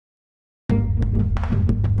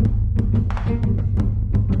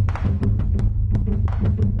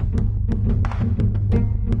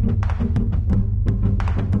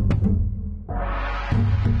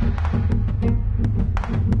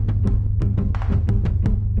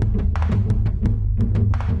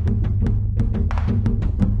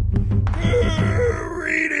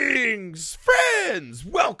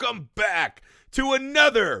welcome back to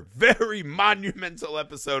another very monumental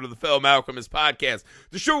episode of the Film Alchemist Podcast,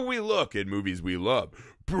 the show where we look at movies we love,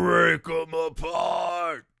 break them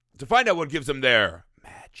apart, to find out what gives them their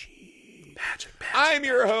magic. I'm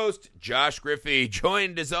your host, Josh Griffey,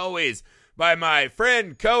 joined as always by my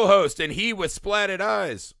friend, co-host, and he with splatted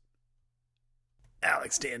eyes,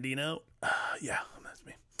 Alex Dandino. Yeah, that's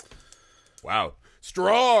me. Wow.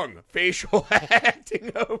 Strong facial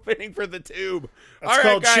acting opening for the tube. That's all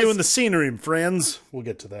called right, guys. chewing the scenery, friends. We'll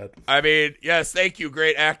get to that. I mean, yes, thank you,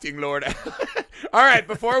 great acting, Lord. All right,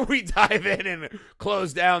 before we dive in and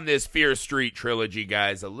close down this Fear Street trilogy,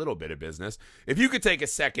 guys, a little bit of business. If you could take a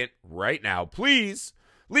second right now, please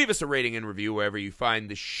leave us a rating and review wherever you find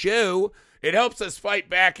the show. It helps us fight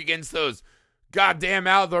back against those goddamn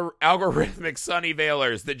algorithmic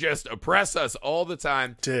Sunnyvalers that just oppress us all the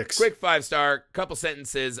time. Dicks. Quick 5-star, couple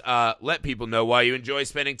sentences. Let people know why you enjoy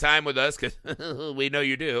spending time with us, because we know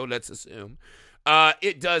you do, let's assume.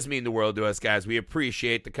 It does mean the world to us, guys. We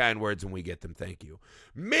appreciate the kind words when we get them. Thank you.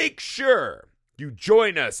 Make sure you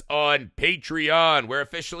join us on Patreon. We're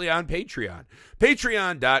officially on Patreon.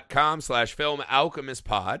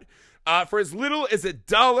 Patreon.com/filmalchemistpod. For as little as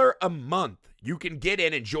 $1 a month, you can get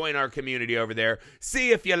in and join our community over there.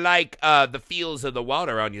 See if you like the feels of the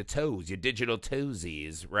water on your toes, your digital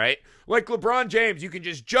toesies, right? Like LeBron James, you can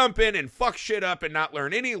just jump in and fuck shit up and not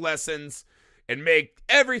learn any lessons and make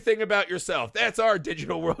everything about yourself. That's our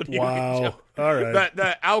digital world. Wow. All right.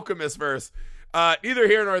 The Alchemist verse. Neither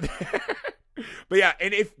here nor there. But yeah,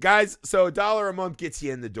 and if guys, so $1 a month gets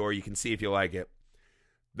you in the door. You can see if you like it.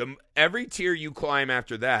 Every tier you climb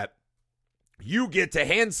after that, you get to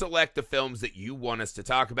hand select the films that you want us to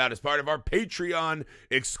talk about as part of our Patreon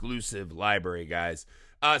exclusive library, guys.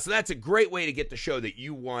 So that's a great way to get the show that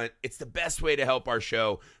you want. It's the best way to help our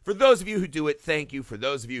show. For those of you who do it, thank you. For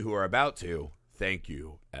those of you who are about to, thank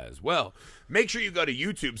you as well. Make sure you go to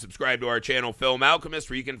YouTube, subscribe to our channel, Film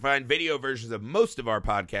Alchemist, where you can find video versions of most of our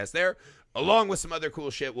podcasts there, along with some other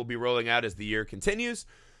cool shit we'll be rolling out as the year continues.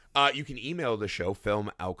 You can email the show,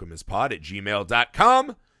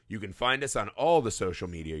 filmalchemistpod@gmail.com. You can find us on all the social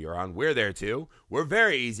media you're on. We're there too. We're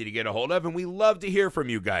very easy to get a hold of, and we love to hear from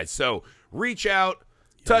you guys. So reach out,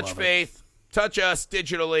 touch faith, touch us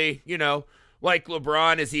digitally, you know, like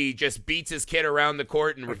LeBron as he just beats his kid around the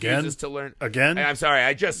court and refuses to learn. Again? I'm sorry,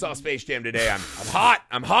 I just saw Space Jam today. I'm hot.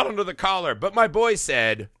 I'm hot under the collar. But my boy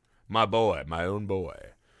said, my own boy,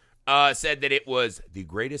 said that it was the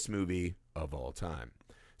greatest movie of all time.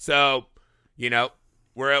 So, you know,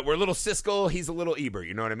 we're a little Siskel, he's a little Ebert,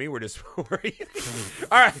 you know what I mean? All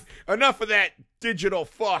right, enough of that digital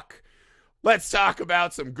fuck. Let's talk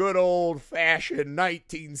about some good old-fashioned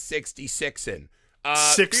 1966-ing.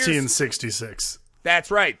 1666.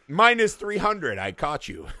 That's right, minus 300. I caught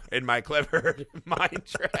you in my clever mind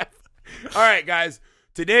trap. All right, guys,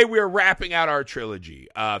 today we're wrapping out our trilogy,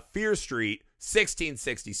 Fear Street,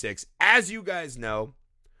 1666. As you guys know,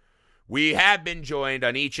 we have been joined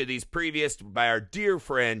on each of these previous by our dear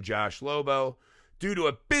friend Josh Lobo. Due to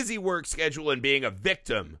a busy work schedule and being a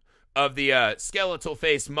victim of the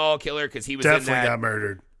skeletal-faced mall killer, because he was definitely got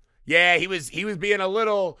murdered. Yeah, he was being a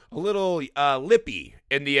little lippy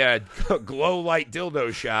in the glow light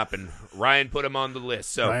dildo shop, and Ryan put him on the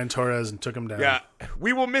list. So Ryan Torres and took him down. Yeah,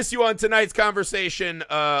 we will miss you on tonight's conversation,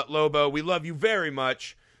 Lobo. We love you very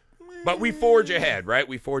much, but we forge ahead, right?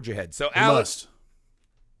 We forge ahead. So Alex,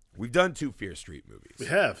 we've done 2 Fear Street movies. We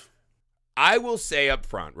have. I will say up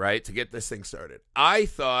front, right, to get this thing started, I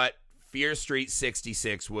thought Fear Street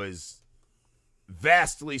 66 was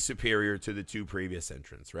vastly superior to the 2 previous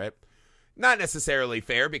entrants, right? Not necessarily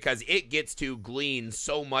fair, because it gets to glean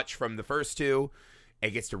so much from the first 2.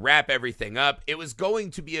 It gets to wrap everything up. It was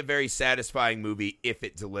going to be a very satisfying movie if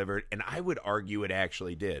it delivered, and I would argue it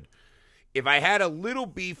actually did. If I had a little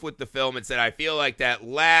beef with the film, it's that I feel like that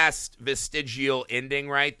last vestigial ending,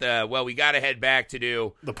 right? We got to head back to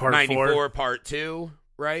do the part 94 4. part 2,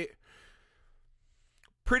 right?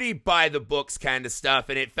 Pretty by the books kind of stuff,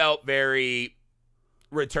 and it felt very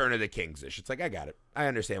Return of the Kings-ish. It's like, I got it. I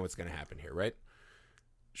understand what's going to happen here, right?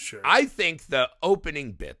 Sure. I think the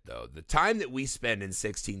opening bit, though, the time that we spend in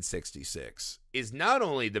 1666, is not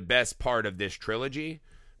only the best part of this trilogy,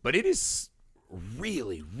 but it is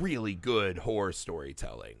really, really good horror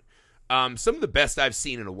storytelling. Some of the best I've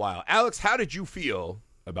seen in a while. Alex, how did you feel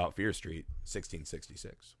about Fear Street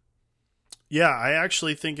 1666? Yeah, I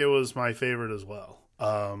actually think it was my favorite as well.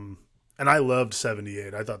 And I loved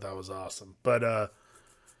 78. I thought that was awesome. But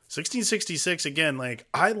 1666, again, like,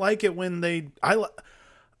 I like it when I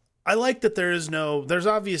like that there's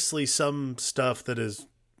obviously some stuff that is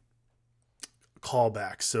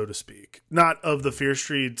callbacks, so to speak. Not of the Fear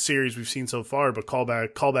Street series we've seen so far, but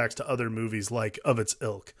callbacks to other movies like of its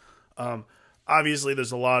ilk. Obviously,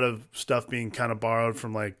 there's a lot of stuff being kind of borrowed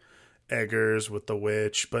from like Eggers with The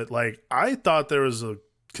Witch, but like I thought there was a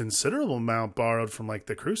considerable amount borrowed from like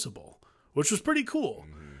The Crucible, which was pretty cool.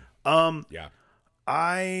 Yeah.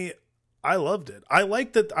 I loved it. I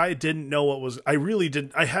liked that I didn't know what was. I really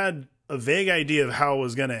did. I had a vague idea of how it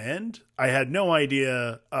was going to end. I had no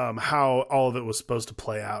idea how all of it was supposed to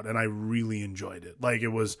play out, and I really enjoyed it. Like, it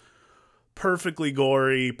was perfectly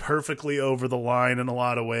gory, perfectly over the line in a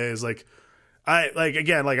lot of ways. Like, I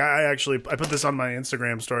put this on my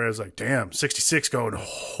Instagram story. I was like, damn, 66 going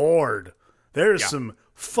hard. There's some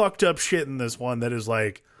fucked up shit in this one that is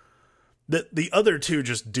like that the other two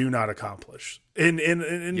just do not accomplish. And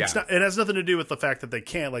it's not, it has nothing to do with the fact that they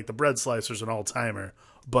can't, like the bread slicer's an all-timer,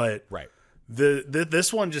 but Right.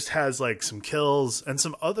 this one just has like some kills and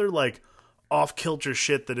some other like off-kilter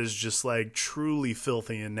shit that is just like truly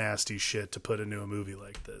filthy and nasty shit to put into a movie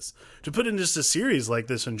like this. To put in just a series like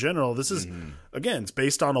this in general, this is, again, it's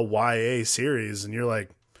based on a YA series, and you're like,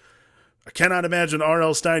 I cannot imagine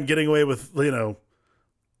R.L. Stine getting away with, you know,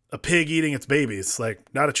 a pig eating its baby. It's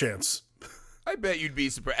like, not a chance. I bet you'd be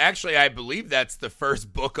surprised. Actually, I believe that's the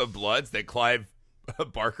first Book of Bloods that Clive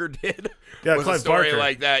Barker did. Yeah, was Clive a story Barker.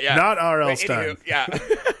 like that. Yeah, Not R.L. But Stine. anywho, yeah.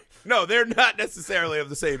 No, they're not necessarily of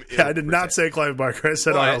the same. Yeah, I did not say Clive Barker. I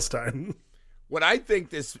said But R.L. Stine. What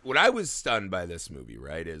I was stunned by this movie,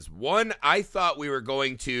 right, is one, I thought we were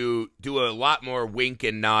going to do a lot more wink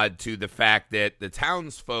and nod to the fact that the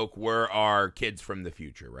townsfolk were our kids from the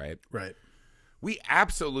future, right? Right. We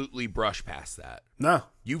absolutely brush past that. No.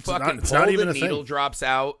 You it's fucking not pull even the a needle thing. drops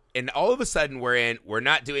out, and all of a sudden we're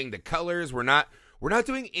not doing the colors, we're not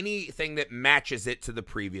doing anything that matches it to the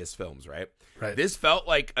previous films, right? Right. This felt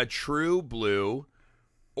like a true blue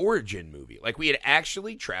origin movie. Like we had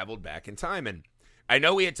actually traveled back in time. And I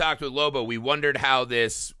know we had talked with Lobo, we wondered how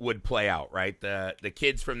this would play out, right? The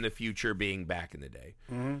kids from the future being back in the day.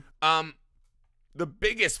 Mm-hmm. The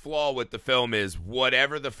biggest flaw with the film is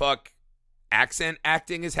whatever the fuck accent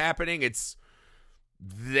acting is happening, it's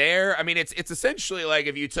there. I mean, it's essentially like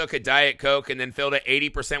if you took a Diet Coke and then filled it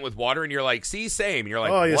 80% with water, and you're like, see, same. And you're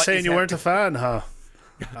like, Oh, you're what saying is you weren't a happening? fan,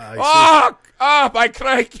 huh? My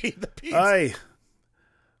crikey, the piece. Aye.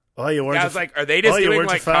 Oh, you weren't. Yeah, I was like, are they just doing weren't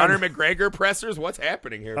a like fan. Conor McGregor pressers? What's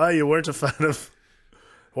happening here? Oh, you weren't a fan of.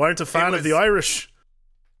 Weren't a fan of the Irish.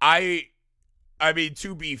 I mean,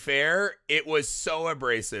 to be fair, it was so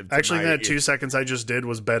abrasive. To Actually, my that ears. 2 seconds I just did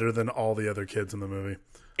was better than all the other kids in the movie.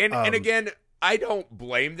 And again, I don't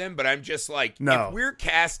blame them, but I'm just like, No. if we're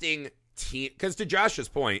casting because to Josh's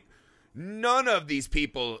point, none of these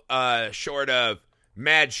people, short of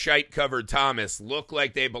Mad Shite Covered Thomas, look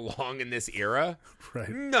like they belong in this era. Right.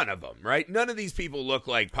 None of them, right? None of these people look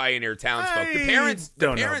like pioneer townsfolk. I The parents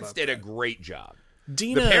don't know about did a that. great job.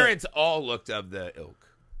 Dina, The parents all looked of the ilk.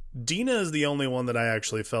 Dina is the only one that I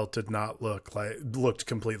actually felt did not looked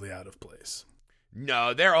completely out of place.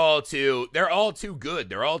 No, they're all too good.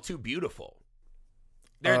 They're all too beautiful.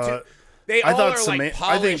 They I all thought are like I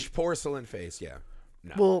polished think- porcelain face. Yeah.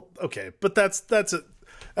 No. Well, okay, but that's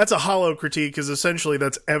a hollow critique, because essentially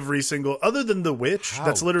that's every single, other than The Witch, How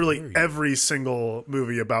that's literally dare you. every single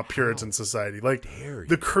movie about Puritan society. Like, dare you.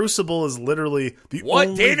 The Crucible is literally the What?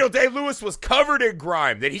 only... Daniel Day-Lewis was covered in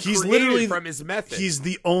grime that he He's created literally from his method. He's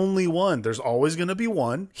the only one. There's always going to be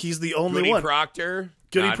one. He's the only Goody one. Proctor.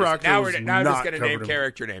 Goody No, I'm Proctor Now was we're just not going to covered name in-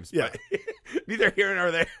 character names. Yeah. But neither here nor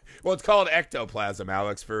there. Well, it's called ectoplasm,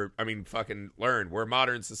 Alex. Fucking learn. We're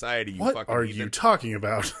modern society. You What fucking are heathen. you talking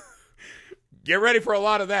about? Get ready for a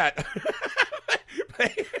lot of that.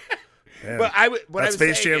 Man, But what I that was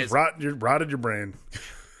Space saying Jam is, rotted your brain.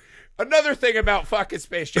 another thing about fucking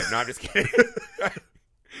Space Jam. No, I'm just kidding.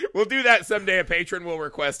 We'll do that someday. A patron will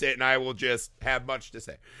request it, and I will just have much to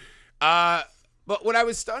say. But what I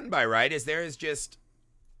was stunned by, right, is there is just...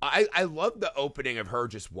 I love the opening of her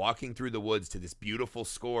just walking through the woods to this beautiful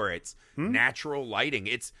score. It's natural lighting.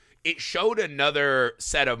 It showed another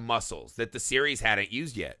set of muscles that the series hadn't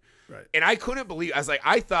used yet. Right. And I couldn't believe,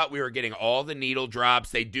 I thought we were getting all the needle drops.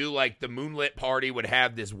 They do like the moonlit party would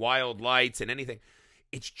have this wild lights and anything.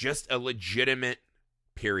 It's just a legitimate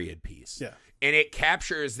period piece. Yeah. And it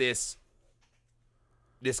captures this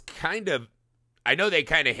kind of, I know they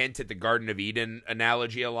kind of hint at the Garden of Eden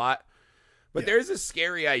analogy a lot, but there's a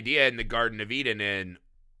scary idea in the Garden of Eden. And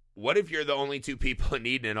what if you're the only two people in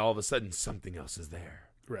Eden and all of a sudden something else is there?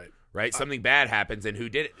 Right. Right? Something bad happens, and who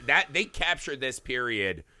did it? That they captured this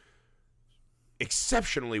period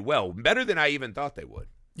exceptionally well, better than I even thought they would.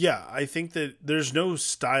 Yeah, I think that there's no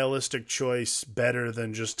stylistic choice better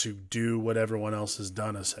than just to do what everyone else has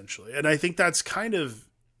done, essentially. And I think that's kind of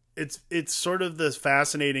it's sort of this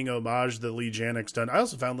fascinating homage that Lee Janik's done. I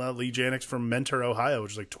also found out Lee Janik's from Mentor, Ohio,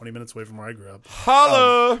 which is like 20 minutes away from where I grew up.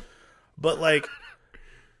 Holla! But like,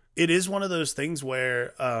 it is one of those things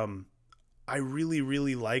where I really,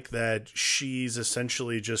 really like that she's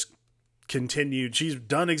essentially just continued. She's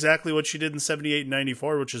done exactly what she did in 78 and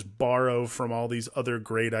 94, which is borrow from all these other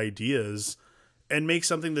great ideas and make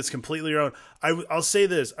something that's completely her own. I'll say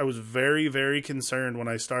this. I was very, very concerned when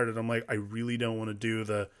I started. I'm like, I really don't want to do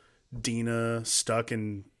the Dina stuck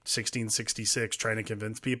in 1666 trying to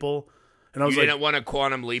convince people. And I was You didn't want to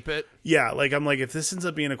quantum leap it? yeah, like I'm like, if this ends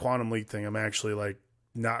up being a quantum leap thing, I'm actually like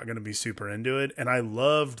not going to be super into it. And I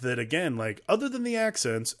loved that again, like other than the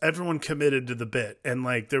accents, everyone committed to the bit. And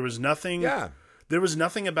like there was nothing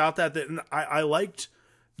about that and I liked.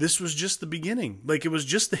 This was just the beginning. Like it was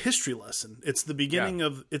just the history lesson. It's the beginning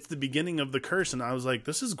of the curse. And I was like,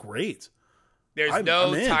 this is great. There's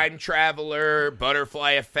no time traveler,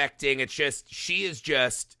 butterfly affecting. It's just, she is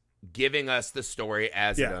just giving us the story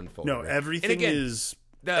as it unfolds. No, everything's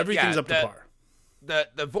up to par.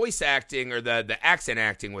 The voice acting or the accent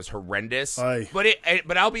acting was horrendous. Aye.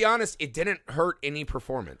 But I'll be honest, it didn't hurt any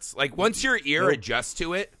performance. Like once your ear adjusts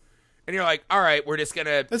to it and you're like, all right, we're just going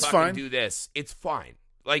to fucking do this. It's fine.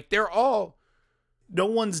 Like they're all. No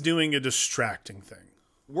one's doing a distracting thing.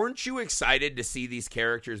 Weren't you excited to see these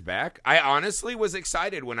characters back? I honestly was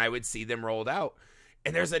excited when I would see them rolled out.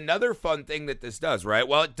 And there's another fun thing that this does, right?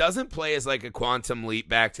 Well, it doesn't play as like a Quantum Leap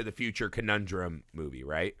Back to the Future conundrum movie,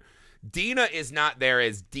 right? Dina is not there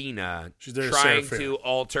as Dina trying to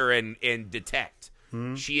alter and detect.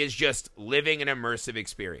 She is just living an immersive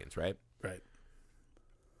experience, right? Right.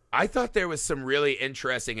 I thought there was some really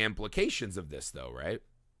interesting implications of this, though, right?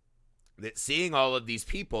 That seeing all of these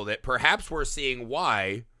people, that perhaps we're seeing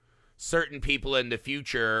why certain people in the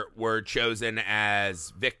future were chosen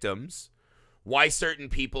as victims, why certain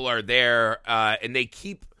people are there, and they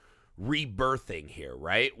keep rebirthing here,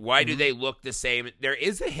 right? Why do they look the same? There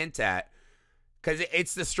is a hint at, because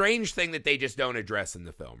it's the strange thing that they just don't address in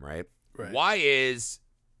the film, right? Why is,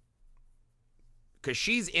 because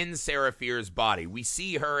she's in Sarah Fier's body. We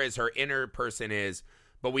see her as her inner person is,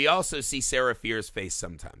 but we also see Sarah Fier's face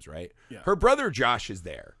sometimes, right? Yeah. Her brother Josh is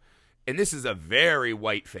there, and this is a very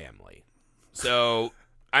white family. So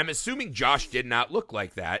I'm assuming Josh did not look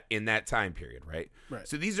like that in that time period, right? Right.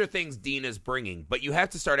 So these are things Dina's bringing, but you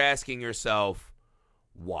have to start asking yourself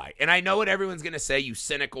why. And I know what everyone's going to say, you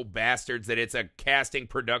cynical bastards, that it's a casting,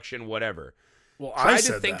 production, whatever. Well, Try I to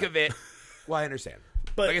said think that. of it. Well, I understand.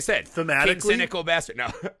 But like I said, thematically, King cynical bastard. No,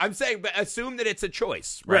 I'm saying, but assume that it's a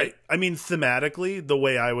choice, right? I mean, thematically, the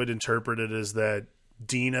way I would interpret it is that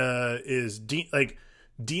Dina is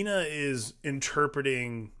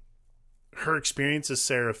interpreting her experience as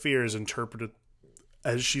Sarah Fier is interpreted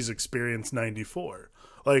as she's experienced 94.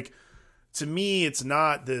 Like to me, it's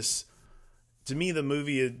not this. To me, the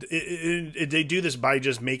movie they do this by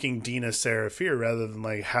just making Dina Sarah Fier rather than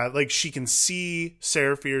like she can see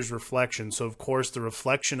Sarah Fier's reflection. So of course, the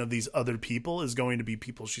reflection of these other people is going to be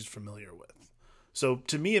people she's familiar with. So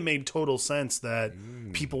to me, it made total sense that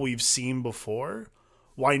people we've seen before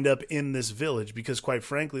wind up in this village because, quite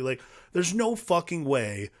frankly, like there's no fucking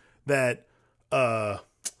way that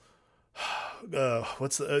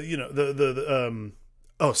what's the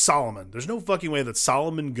Solomon. There's no fucking way that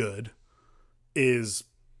Solomon Good is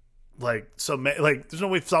there's no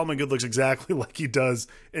way Solomon Good looks exactly like he does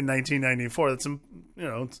in 1994. That's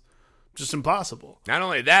it's just impossible. Not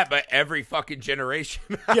only that, but every fucking generation.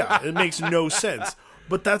 Yeah, it makes no sense.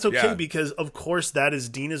 But that's okay because of course that is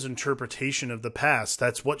Dina's interpretation of the past.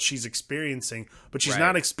 That's what she's experiencing, but she's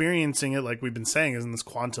not experiencing it like we've been saying is in this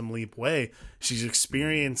quantum leap way. She's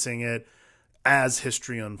experiencing it as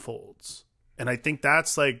history unfolds. And I think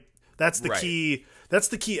that's the key. That's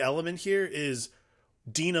the key element here is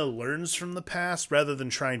Dina learns from the past rather than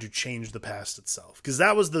trying to change the past itself. Because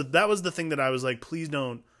that was the thing that I was like, please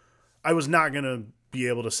don't. I was not going to be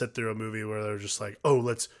able to sit through a movie where they're just like, oh,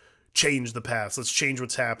 let's change the past. Let's change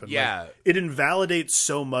what's happened. Yeah. Like, it invalidates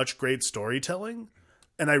so much great storytelling.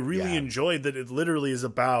 And I really enjoyed that it literally is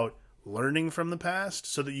about learning from the past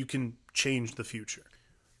so that you can change the future.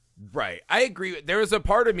 Right. I agree. There was a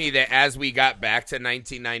part of me that as we got back to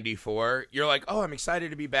 1994, you're like, oh, I'm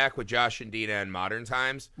excited to be back with Josh and Dina in modern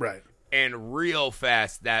times. Right. And real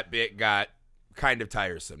fast, that bit got kind of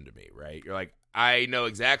tiresome to me, right? You're like, I know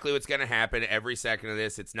exactly what's going to happen every second of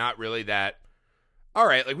this. It's not really that. All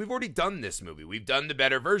right, like we've already done this movie. We've done the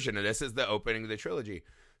better version of this as the opening of the trilogy.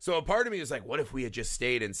 So a part of me was like, what if we had just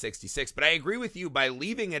stayed in 66? But I agree with you, by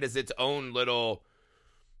leaving it as its own little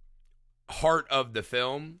heart of the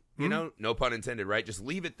film, you know, no pun intended, right? Just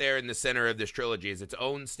leave it there in the center of this trilogy as its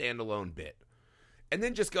own standalone bit. And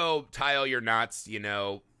then just go tie all your knots, you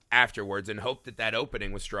know, afterwards and hope that that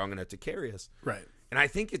opening was strong enough to carry us. Right. And I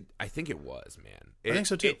think it was, man. I think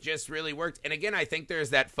so too. It just really worked. And again, I think there's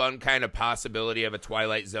that fun kind of possibility of a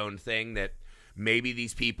Twilight Zone thing that maybe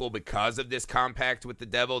these people, because of this compact with the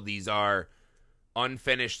devil, these are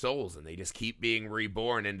unfinished souls and they just keep being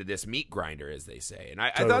reborn into this meat grinder, as they say. And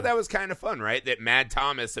I thought that was kind of fun, right? That Mad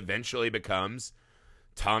Thomas eventually becomes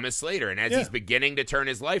Thomas Slater. And as he's beginning to turn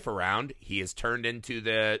his life around, he is turned into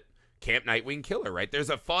the Camp Nightwing Killer, right? There's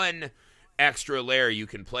a fun extra layer you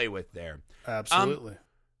can play with there. Absolutely.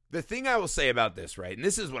 The thing I will say about this, right, and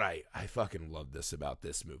this is what I fucking love this about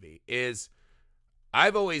this movie, is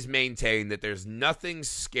I've always maintained that there's nothing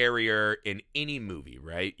scarier in any movie,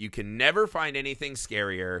 right? You can never find anything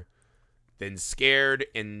scarier than scared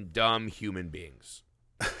and dumb human beings.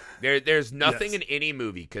 There's nothing in any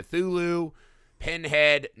movie. Cthulhu,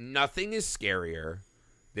 Pinhead, nothing is scarier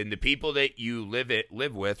than the people that you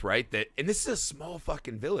live with, right? That, and this is a small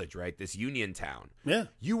fucking village, right? This Union town. Yeah.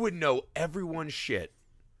 You would know everyone's shit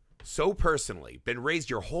so personally, been raised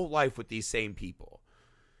your whole life with these same people.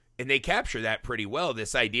 And they capture that pretty well,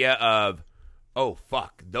 this idea of, oh,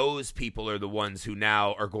 fuck, those people are the ones who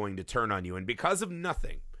now are going to turn on you. And because of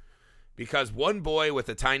nothing, because one boy with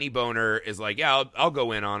a tiny boner is like, yeah, I'll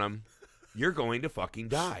go in on him, you're going to fucking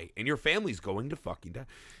die. And your family's going to fucking die.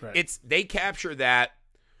 Right. They capture that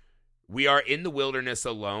we are in the wilderness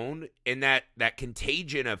alone, in that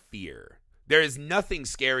contagion of fear. There is nothing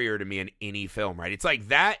scarier to me in any film, right? It's like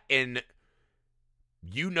that, and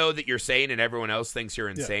you know that you're sane and everyone else thinks you're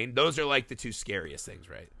insane. Yeah. Those are like the two scariest things,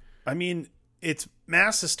 right? I mean, it's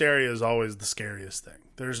mass hysteria is always the scariest thing.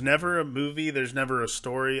 There's never a movie, there's never a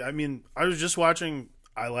story. I mean, I was just watching,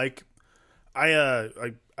 I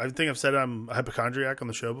think I've said I'm a hypochondriac on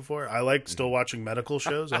the show before. I like still watching medical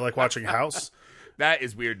shows. I like watching House. That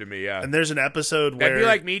is weird to me, yeah. And there's an episode where... That'd be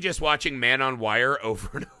like me just watching Man on Wire over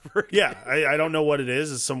and over again. Yeah, I don't know what it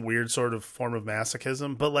is. It's some weird sort of form of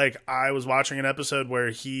masochism. But, like, I was watching an episode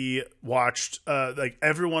where he watched, like,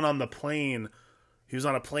 everyone on the plane. He was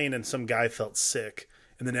on a plane and some guy felt sick.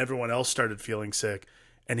 And then everyone else started feeling sick.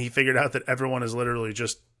 And he figured out that everyone is literally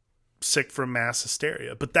just sick from mass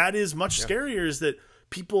hysteria. But that is much scarier, is that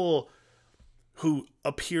people who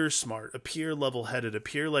appear smart, appear level-headed,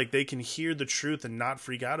 appear like they can hear the truth and not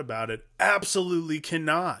freak out about it, absolutely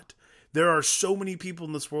cannot. There are so many people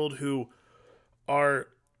in this world who are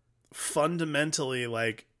fundamentally,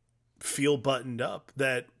 like, feel buttoned up,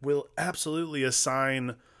 that will absolutely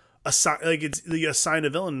assign like, it's a sign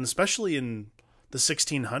of villain, especially in the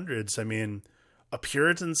 1600s. I mean, a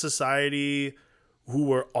Puritan society who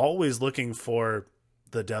were always looking for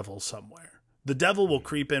the devil somewhere. The devil will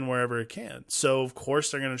creep in wherever it can. So, of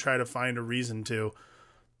course, they're going to try to find a reason to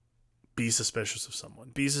be suspicious of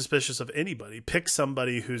someone. Be suspicious of anybody. Pick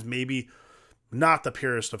somebody who's maybe not the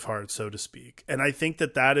purest of hearts, so to speak. And I think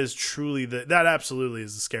that is truly... that absolutely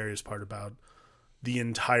is the scariest part about the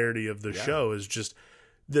entirety of the show, is just...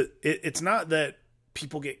 It's not that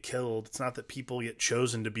people get killed. It's not that people get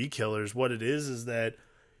chosen to be killers. What it is that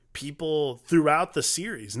people throughout the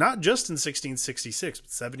series, not just in 1666, but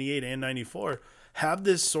 78 and 94, have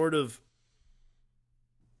this sort of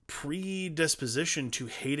predisposition to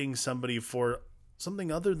hating somebody for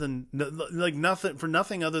something other than, like,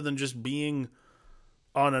 nothing other than just being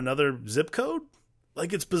on another zip code.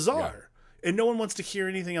 Like, it's bizarre. Yeah. And no one wants to hear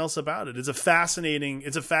anything else about it. It's a fascinating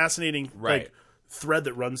right. like, thread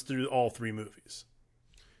that runs through all three movies.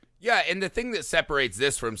 Yeah, and the thing that separates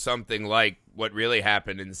this from something like what really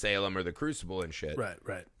happened in Salem or the Crucible and shit, right,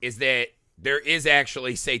 is that there is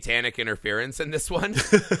actually satanic interference in this one.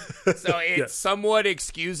 So it somewhat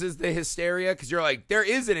excuses the hysteria, because you're like, there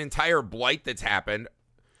is an entire blight that's happened.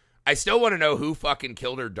 I still want to know who fucking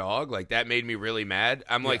killed her dog. Like, that made me really mad.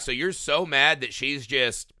 I'm like, so you're so mad that she's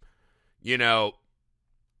just, you know,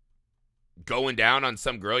 going down on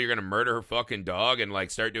some girl, you're going to murder her fucking dog and,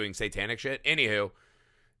 like, start doing satanic shit? Anywho,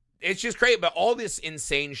 it's just great, but all this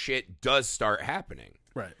insane shit does start happening.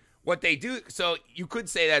 Right. What they do, so you could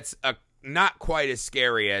say that's not quite as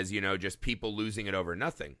scary as, you know, just people losing it over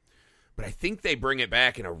nothing. But I think they bring it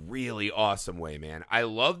back in a really awesome way, man. I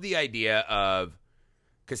love the idea of,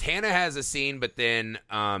 because Hannah has a scene, but then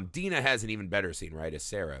Dina has an even better scene, right, as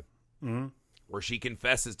Sarah, where she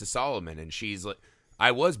confesses to Solomon, and she's like,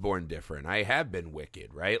 I was born different. I have been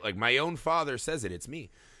wicked, right? Like, my own father says it's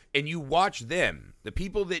me. And you watch them, the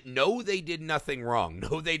people that know they did nothing wrong,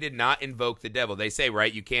 know they did not invoke the devil. They say,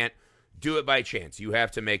 right, you can't do it by chance. You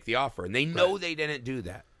have to make the offer. And they know they didn't do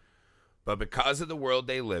that. But because of the world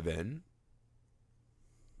they live in,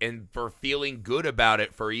 and for feeling good about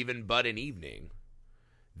it for even but an evening,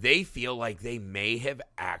 they feel like they may have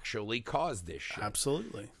actually caused this shit.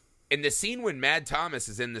 Absolutely. In the scene when Mad Thomas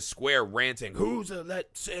is in the square ranting, who's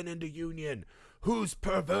let sin into union? Who's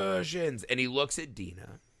perversions? And he looks at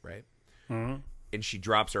Dina, right? Mm-hmm. And she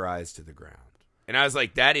drops her eyes to the ground. And I was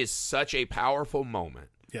like, that is such a powerful moment.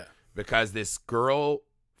 Yeah. Because this girl,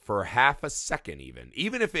 for half a second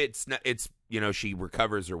even if it's not, it's, she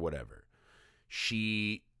recovers or whatever,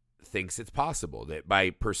 she thinks it's possible that by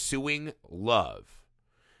pursuing love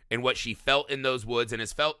and what she felt in those woods and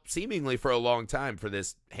has felt seemingly for a long time for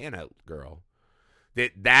this Hannah girl,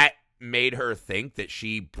 that made her think that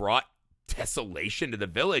she brought desolation to the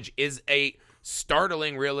village is a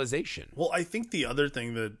startling realization. Well, I think the other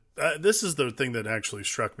thing that this is the thing that actually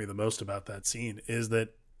struck me the most about that scene is that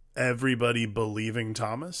everybody believing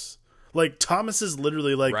Thomas. Like, Thomas is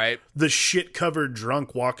literally like the shit-covered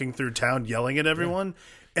drunk walking through town yelling at everyone.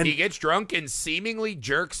 And he gets drunk and seemingly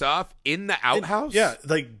jerks off in the outhouse?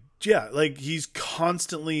 Like he's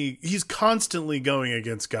constantly going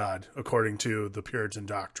against God, according to the Puritan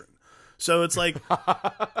doctrine. So it's like,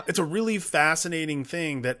 it's a really fascinating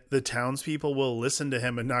thing that the townspeople will listen to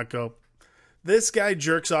him and not go, this guy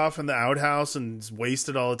jerks off in the outhouse and is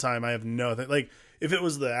wasted all the time. I have no thing. Like, if it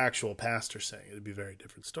was the actual pastor saying it, it'd be a very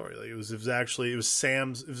different story. Like, it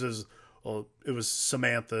was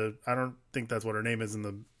Samantha. I don't think that's what her name is in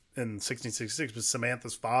 1666, but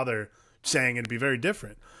Samantha's father saying it'd be very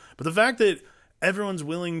different. But the fact that everyone's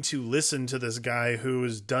willing to listen to this guy who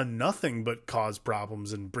has done nothing but cause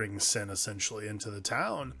problems and bring sin essentially into the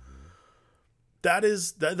town,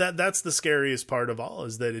 that's the scariest part of all,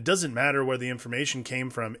 is that it doesn't matter where the information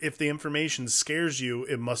came from. If the information scares you,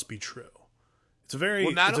 it must be true. It's a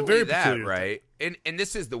very peculiar right? And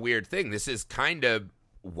this is the weird thing. This is kind of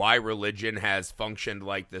why religion has functioned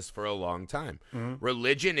like this for a long time. Mm-hmm.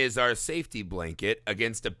 Religion is our safety blanket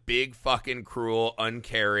against a big fucking cruel,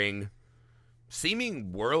 uncaring,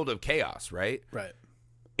 seeming world of chaos, right? Right.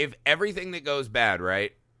 If everything that goes bad,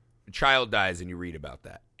 right, a child dies and you read about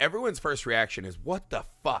that, everyone's first reaction is, what the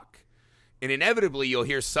fuck? And inevitably you'll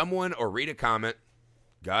hear someone or read a comment,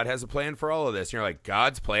 God has a plan for all of this. And you're like,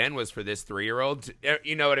 God's plan was for this 3-year-old.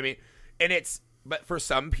 You know what I mean? But for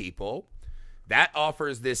some people, that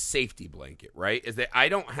offers this safety blanket, right? Is that I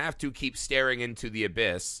don't have to keep staring into the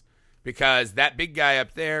abyss because that big guy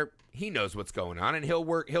up there, he knows what's going on and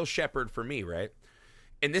he'll shepherd for me, right?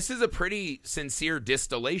 And this is a pretty sincere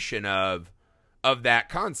distillation of that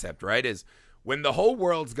concept, right? Is when the whole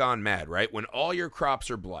world's gone mad, right? When all your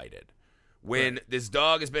crops are blighted, when this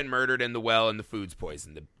dog has been murdered in the well and the food's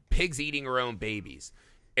poisoned, the pig's eating her own babies.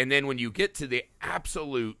 And then when you get to the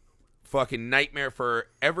absolute fucking nightmare for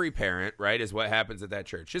every parent, right, is what happens at that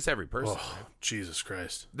church. Just every person. Oh, right? Jesus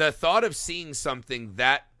Christ. The thought of seeing something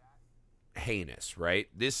that heinous, right?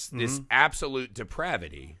 This absolute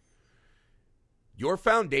depravity, your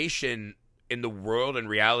foundation in the world and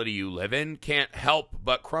reality you live in can't help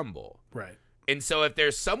but crumble. Right. And so if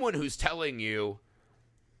there's someone who's telling you,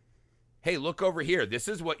 hey, look over here, this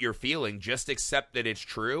is what you're feeling, just accept that it's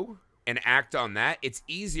true and act on that, it's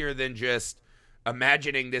easier than just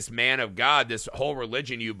imagining this man of God, this whole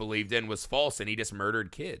religion you believed in was false and he just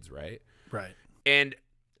murdered kids, right? Right. And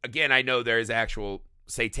again, I know there is actual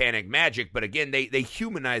satanic magic, but again, they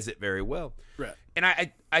humanize it very well. Right.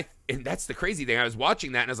 And and that's the crazy thing. I was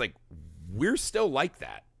watching that and I was like, we're still like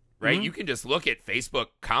that, right? Mm-hmm. You can just look at Facebook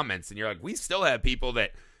comments and you're like, we still have people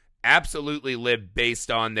that absolutely live based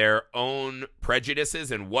on their own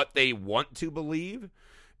prejudices and what they want to believe.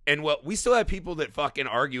 And we still have people that fucking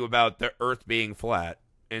argue about the earth being flat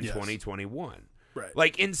in 2021. Right.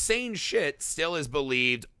 Like, insane shit still is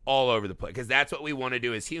believed all over the place because that's what we want to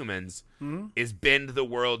do as humans, is bend the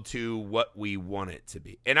world to what we want it to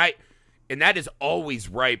be. And that is always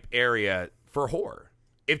ripe area for horror.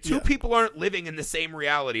 If two people aren't living in the same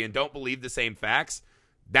reality and don't believe the same facts,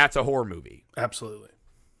 that's a horror movie. Absolutely.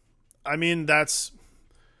 I mean, that's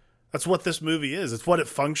what this movie is. It's what it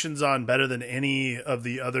functions on better than any of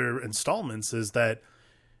the other installments, is that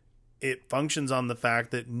it functions on the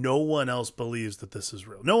fact that no one else believes that this is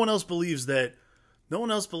real. No one else believes that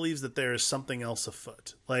there is something else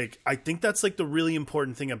afoot. Like, I think that's like the really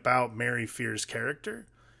important thing about Mary Fear's character,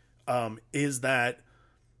 is that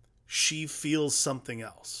she feels something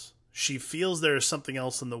else. She feels there is something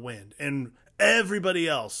else in the wind, and everybody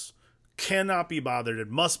else cannot be bothered. It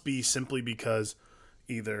must be simply because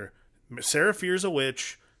either Sarah Fear's a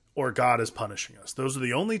witch, or God is punishing us. Those are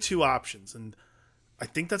the only two options. And I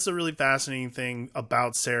think that's a really fascinating thing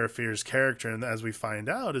about Sarah Fier's character. And as we find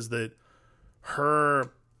out, is that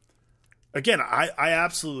her, again, I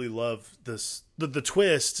absolutely love this, the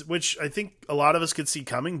twist, which I think a lot of us could see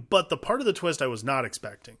coming. But the part of the twist I was not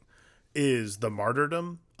expecting is the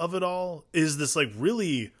martyrdom of it all, is this like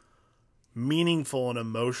really meaningful and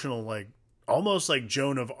emotional, like almost like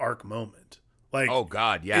Joan of Arc moment. Like, oh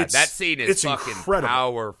God, yeah, that scene is fucking incredible.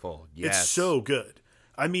 Powerful. Yes. It's so good.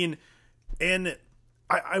 I mean, and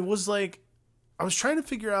I was like, I was trying to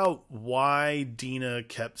figure out why Dina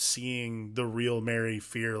kept seeing the real Mary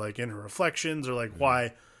Fear like in her reflections, or like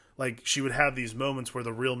why like she would have these moments where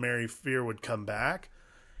the real Mary Fear would come back.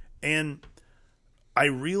 And I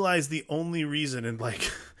realized the only reason, and like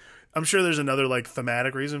I'm sure there's another like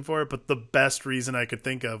thematic reason for it, but the best reason I could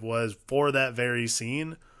think of was for that very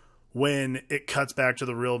scene when it cuts back to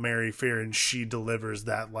the real Mary Fear and she delivers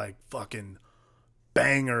that like fucking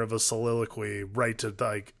banger of a soliloquy right to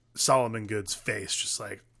like Solomon Good's face, just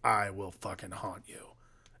like, I will fucking haunt you.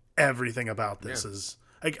 Everything about this is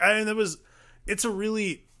like, it's a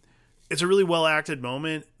really well acted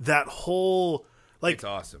moment. That whole, like, it's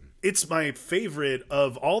awesome. It's my favorite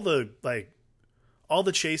of all the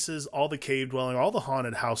chases, all the cave dwelling, all the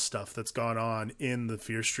haunted house stuff that's gone on in the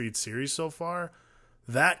Fear Street series so far.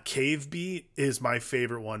 That cave beat is my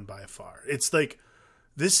favorite one by far. It's like,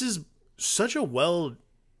 this is such a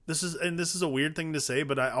this is a weird thing to say,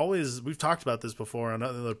 but we've talked about this before on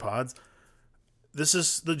other pods. This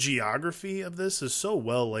is the geography of this is so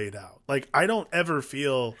well laid out. Like, I don't ever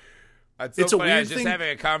feel it's a weird thing. I was just having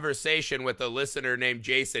a conversation with a listener named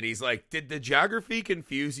Jason. He's like, did the geography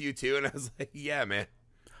confuse you too? And I was like, yeah, man.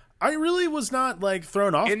 I really was not like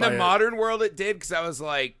thrown off in the modern world. It did, because I was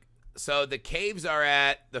like, so the caves are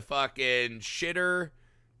at the fucking shitter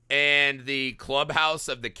and the clubhouse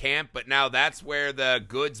of the camp, but now that's where the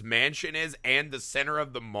Goods mansion is and the center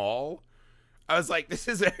of the mall. I was like, this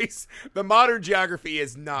is the modern geography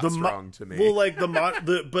is not strong to me. Well, like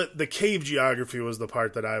but the cave geography was the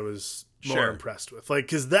part that I was more impressed with. Like,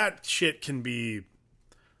 because that shit can be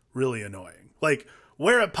really annoying. Like,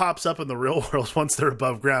 where it pops up in the real world once they're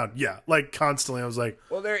above ground, like constantly, I was like,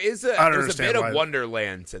 well, there's a bit of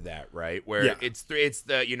Wonderland to that, right? Where it's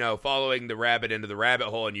the following the rabbit into the rabbit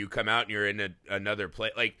hole, and you come out and you're in another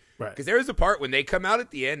place, like, because there is a part when they come out at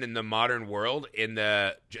the end in the modern world in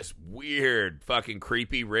the just weird, fucking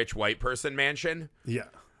creepy, rich white person mansion. Yeah,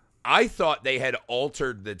 I thought they had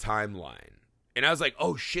altered the timeline. And I was like,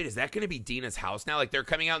 oh, shit, is that going to be Dina's house now? Like, they're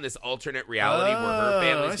coming out in this alternate reality where her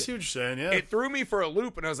family's... I see what you're saying, yeah. It threw me for a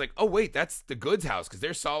loop, and I was like, oh, wait, that's the Goods house, because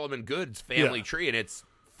there's Solomon Good's family tree, and it's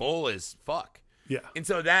full as fuck. Yeah. And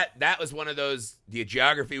so that was one of those... The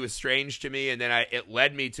geography was strange to me, and then it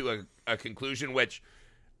led me to a conclusion, which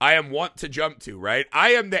I am wont to jump to, right?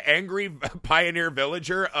 I am the angry pioneer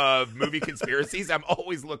villager of movie conspiracies. I'm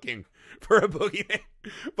always looking for a boogeyman.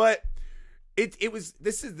 But it was...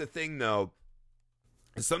 This is the thing, though.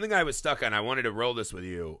 Something I was stuck on, I wanted to roll this with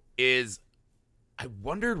you, is I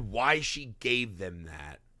wondered why she gave them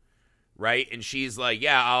that, right? And she's like,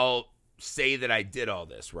 yeah, I'll say that I did all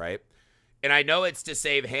this, right? And I know it's to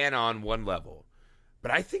save Hannah on one level,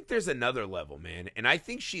 but I think there's another level, man. And I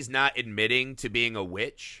think she's not admitting to being a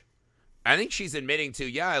witch. I think she's admitting to,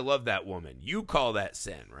 yeah, I love that woman. You call that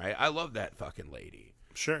sin, right? I love that fucking lady.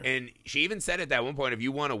 Sure. And she even said at that one point, if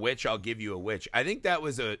you want a witch, I'll give you a witch. I think that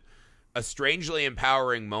was a strangely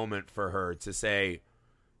empowering moment for her to say,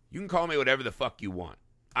 you can call me whatever the fuck you want.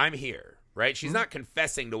 I'm here, right? She's not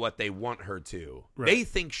confessing to what they want her to. Right. They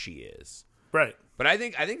think she is. Right. But I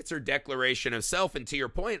think it's her declaration of self. And to your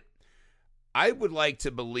point, I would like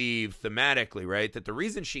to believe thematically, right, that the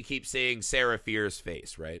reason she keeps saying Sarah Fier's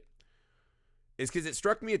face, right, is because it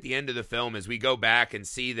struck me at the end of the film as we go back and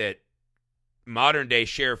see that modern day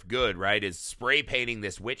Sheriff Good, right, is spray painting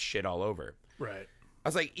this witch shit all over. Right. I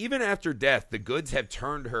was like, even after death, the Goods have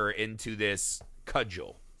turned her into this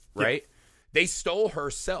cudgel, right? Yeah. They stole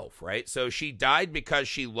herself, right? So she died because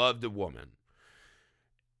she loved a woman.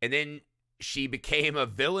 And then she became a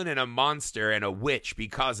villain and a monster and a witch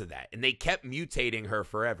because of that. And they kept mutating her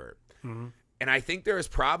forever. Mm-hmm. And I think there is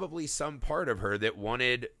probably some part of her that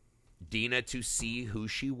wanted Dina to see who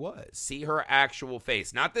she was, see her actual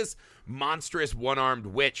face, not this monstrous one-armed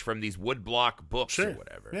witch from these woodblock books or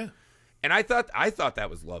whatever. Yeah. And I thought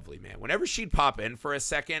that was lovely, man. Whenever she'd pop in for a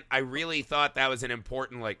second, I really thought that was an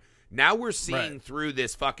important, like, now we're seeing through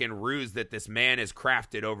this fucking ruse that this man has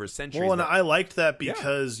crafted over centuries. Well, and I liked that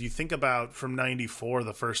because you think about from 94,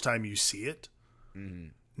 the first time you see it,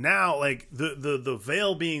 now, like the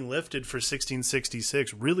veil being lifted for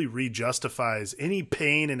 1666 really rejustifies any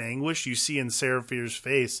pain and anguish you see in Seraphir's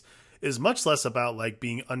face is much less about like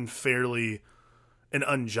being unfairly and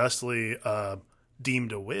unjustly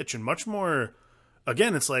deemed a witch, and much more,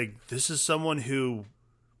 again, it's like this is someone who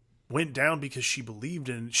went down because she believed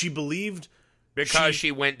because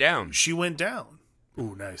she went down. She went down.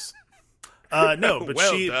 Ooh, nice. No, but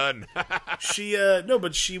well done.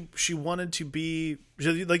 she wanted to be,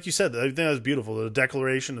 like you said, I think that was beautiful. The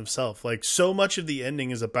declaration of self. Like, so much of the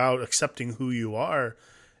ending is about accepting who you are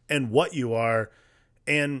and what you are,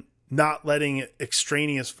 and not letting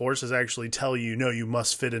extraneous forces actually tell you, no, you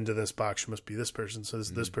must fit into this box. You must be this person. So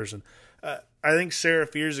this person. I think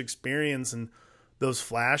Seraphir's experience and those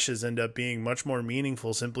flashes end up being much more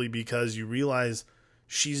meaningful simply because you realize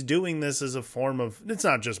she's doing this as a form of, it's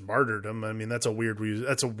not just martyrdom. I mean, that's a weird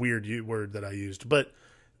word that I used, but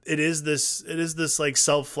it is this like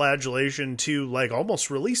self-flagellation to like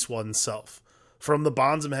almost release oneself from the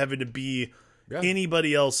bonds of having to be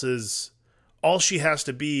anybody else's. All she has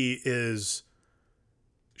to be is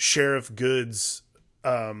Sheriff Good's,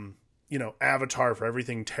 avatar for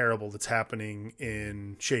everything terrible that's happening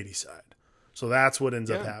in Shadyside. So that's what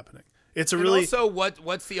ends up happening. It's a and really also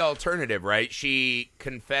what's the alternative, right? She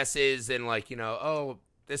confesses and like,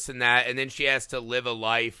 this and that, and then she has to live a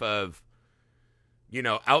life of,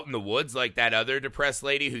 out in the woods like that other depressed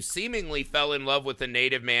lady who seemingly fell in love with a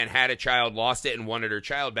native man, had a child, lost it, and wanted her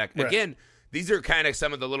child back. Right. Again, these are kind of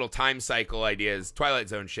some of the little time cycle ideas, Twilight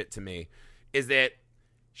Zone shit to me, is that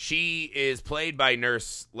she is played by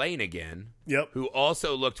Nurse Lane again, who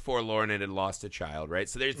also looked forlorn and had lost a child, right?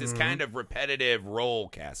 So there's this kind of repetitive role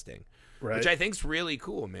casting, which I think's really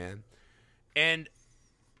cool, man. And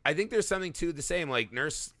I think there's something to the same, like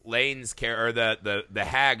Nurse Lane's care, or the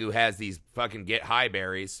hag who has these fucking get high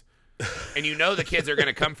berries, and the kids are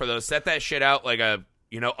gonna come for those. Set that shit out like a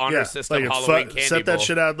honor system like Halloween candy set bowl. That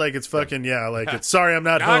shit out like it's fucking like it's sorry I'm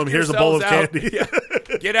not home. Here's a bowl of candy.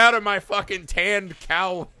 Get out of my fucking tanned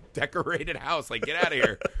cow decorated house. Like, get out of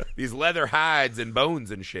here. These leather hides and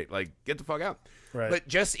bones and shit. Like, get the fuck out. Right. But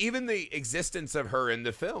just even the existence of her in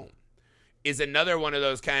the film is another one of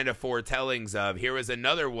those kind of foretellings of here is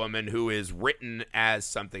another woman who is written as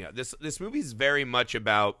something else. This movie is very much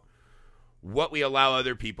about what we allow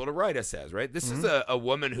other people to write us as, right? This is a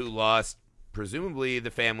woman who lost presumably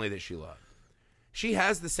the family that she loved. She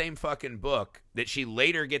has the same fucking book that she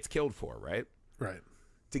later gets killed for, right? Right.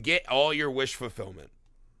 To get all your wish fulfillment.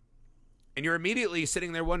 And you're immediately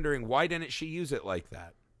sitting there wondering, why didn't she use it like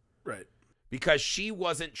that? Right. Because she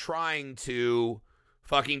wasn't trying to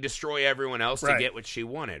fucking destroy everyone else to get what she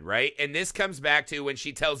wanted, right? And this comes back to when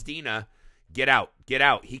she tells Dina, get out.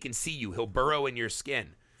 He can see you. He'll burrow in your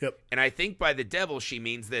skin. Yep. And I think by the devil, she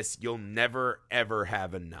means this, you'll never, ever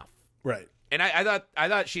have enough. Right. And I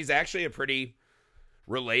thought she's actually a pretty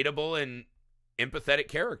relatable and empathetic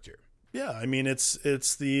character. Yeah, I mean, it's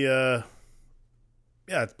it's being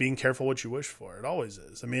careful what you wish for. It always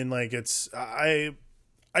is. I mean, like I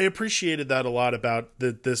appreciated that a lot about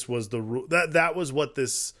that. This was the rule that was what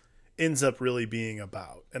this ends up really being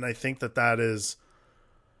about, and I think that is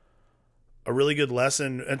a really good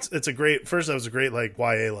lesson. It's a great that was a great like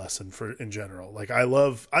YA lesson for in general. Like I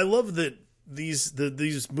love that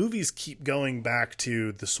these movies keep going back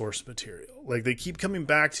to the source material. Like they keep coming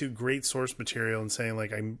back to great source material and saying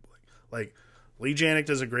like Lee Janik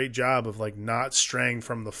does a great job of like not straying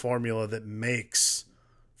from the formula that makes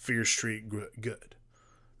Fear Street good.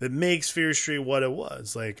 That makes Fear Street what it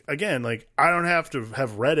was. Like again, like I don't have to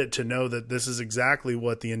have read it to know that this is exactly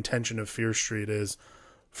what the intention of Fear Street is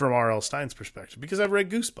from R.L. Stine's perspective, because I've read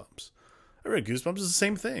Goosebumps. Goosebumps is the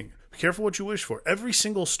same thing. Be careful what you wish for. Every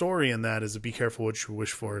single story in that is a be careful what you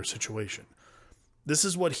wish for situation. This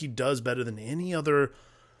is what he does better than any other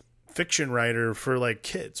fiction writer for like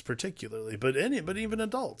kids particularly, but even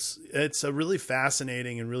adults. It's a really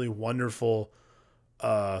fascinating and really wonderful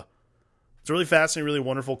really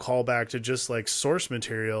callback to just like source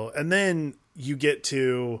material. And then you get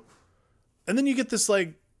this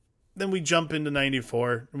like, then we jump into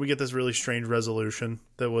 94 and we get this really strange resolution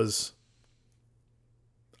that was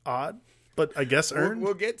odd, but I guess earned.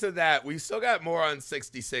 We'll get to that. We still got more on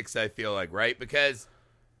 66, I feel like, right? Because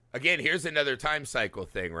again, here's another time cycle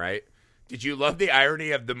thing, right? Did you love the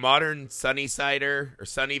irony of the modern Sunnysider or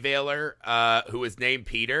Sunnyvaler, who is named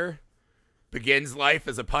Peter, begins life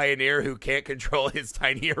as a pioneer who can't control his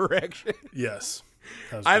tiny erection? Yes.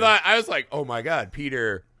 I was like, oh my God,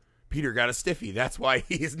 Peter got a stiffy. That's why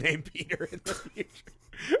he's named Peter in the future.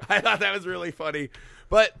 I thought that was really funny.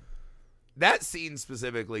 But that scene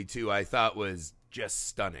specifically, too, I thought was just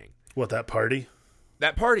stunning. What, that party?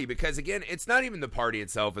 That party, because again, it's not even the party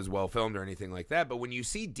itself is well filmed or anything like that, but when you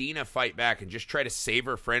see Dina fight back and just try to save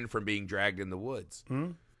her friend from being dragged in the woods,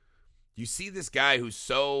 you see this guy who's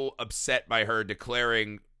so upset by her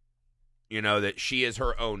declaring, that she is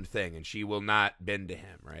her own thing and she will not bend to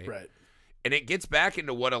him, right? Right. And it gets back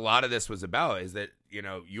into what a lot of this was about, is that,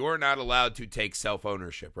 you're not allowed to take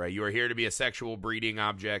self-ownership, right? You are here to be a sexual breeding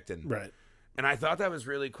object. Right. And I thought that was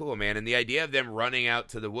really cool, man. And the idea of them running out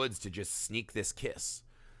to the woods to just sneak this kiss.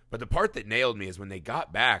 But the part that nailed me is when they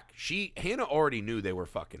got back, Hannah already knew they were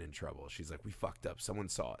fucking in trouble. She's like, we fucked up. Someone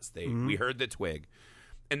saw us. We heard the twig.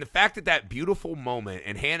 And the fact that beautiful moment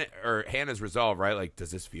and Hannah's resolve, right? Like,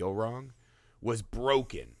 does this feel wrong? Was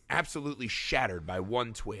broken, absolutely shattered by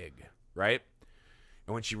one twig, right?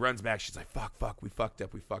 And when she runs back, she's like, fuck, we fucked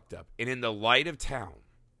up. And in the light of town,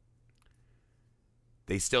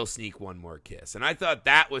 they still sneak one more kiss. And I thought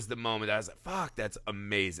that was the moment that I was like, fuck, that's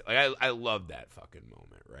amazing. Like, I love that fucking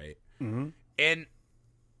moment, right? Mm-hmm. And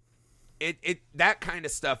that kind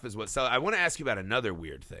of stuff is what I want to ask you about another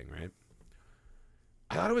weird thing, right?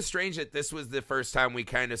 I thought it was strange that this was the first time we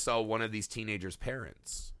kind of saw one of these teenagers'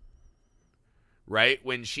 parents, right?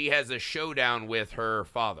 When she has a showdown with her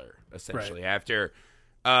father, essentially, after,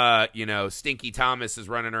 Stinky Thomas is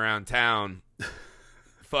running around town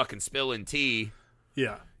fucking spilling tea.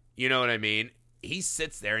 Yeah. You know what I mean? He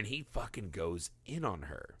sits there and he fucking goes in on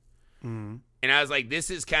her. Mm-hmm. And I was like, this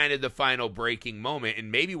is kind of the final breaking moment.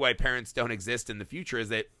 And maybe why parents don't exist in the future is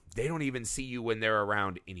that they don't even see you when they're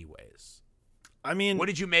around anyways. I mean, what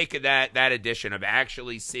did you make of that addition of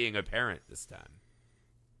actually seeing a parent this time?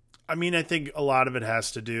 I mean, I think a lot of it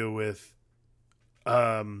has to do with,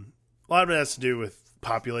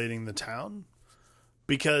 populating the town,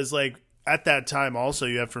 because like at that time also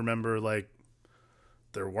you have to remember, like,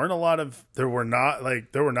 there were not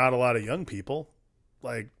a lot of young people.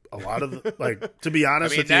 Like a lot of to be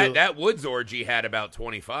honest with you, that Woods orgy had about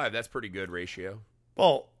 25. That's pretty good ratio.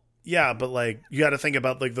 Well, yeah, but like you got to think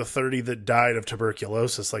about like the 30 that died of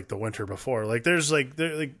tuberculosis like the winter before. Like there's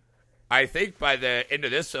I think by the end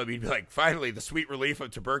of this film, you'd be like, finally, the sweet relief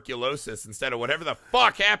of tuberculosis instead of whatever the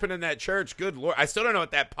fuck happened in that church. Good Lord. I still don't know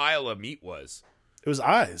what that pile of meat was. It was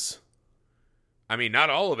eyes. I mean, not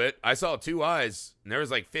all of it. I saw 2 eyes, and there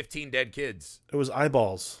was like 15 dead kids. It was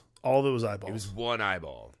eyeballs. All of it was eyeballs. It was 1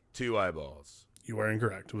 eyeball. 2 eyeballs. You are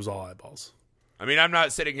incorrect. It was all eyeballs. I mean, I'm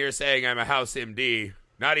not sitting here saying I'm a House MD,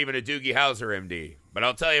 not even a Doogie Howser MD, but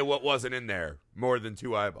I'll tell you what wasn't in there. More than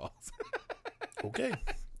 2 eyeballs. Okay.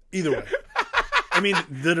 Either way. I mean,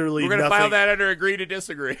 literally, we're going to file that under agree to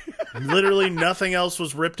disagree. Literally nothing else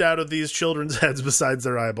was ripped out of these children's heads besides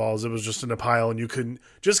their eyeballs. It was just in a pile, and you couldn't,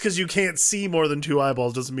 just because you can't see more than 2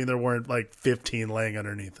 eyeballs doesn't mean there weren't like 15 laying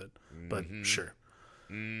underneath it. But sure.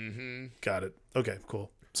 Mm-hmm. Got it. Okay,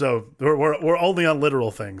 cool. So we're only on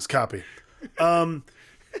literal things. Copy.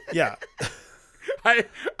 Yeah.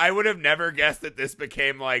 I would have never guessed that this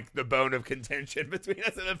became like the bone of contention between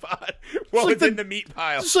us and the pod. What was in the meat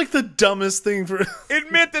pile? It's like the dumbest thing for.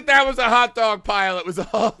 Admit that was a hot dog pile. It was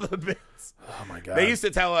all the bits. Oh my god! They used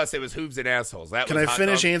to tell us it was hooves and assholes. Can I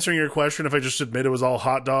finish answering your question if I just admit it was all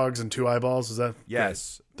hot dogs and 2 eyeballs? Is that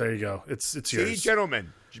yes? Right. There you go. It's yours. Be a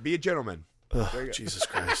gentleman. Be a gentleman. Ugh, Jesus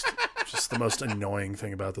Christ! Just the most annoying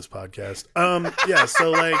thing about this podcast. Yeah.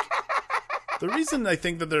 So like. The reason I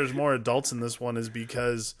think that there's more adults in this one is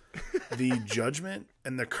because the judgment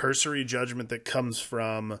and the cursory judgment that comes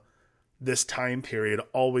from this time period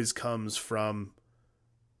always comes from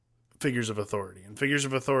figures of authority. And figures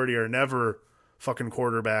of authority are never fucking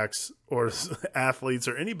quarterbacks or athletes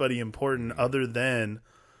or anybody important other than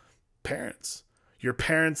parents. Your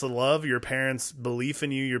parents' love, your parents' belief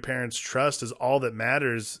in you, your parents' trust is all that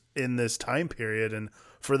matters in this time period. And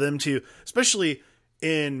for them to, especially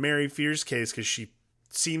in Mary Fear's case, because she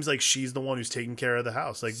seems like she's the one who's taking care of the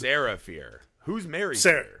house. Like Sarah Fear. Who's Mary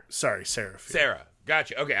Fear? Sarah Fear. Sarah.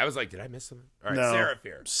 Gotcha. Okay, I was like, did I miss something? All right, no, Sarah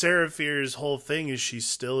Fear. Sarah Fear's whole thing is she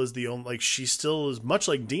still is the only, like, she still is much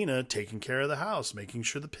like Dina, taking care of the house, making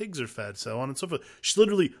sure the pigs are fed, so on and so forth. She's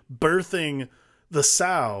literally birthing the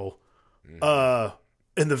sow in the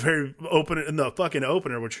fucking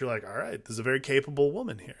opener, which you're like, all right, there's a very capable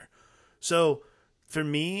woman here. So for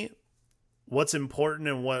me, what's important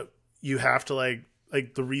and what you have to like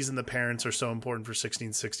the reason the parents are so important for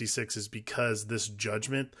 1666 is because this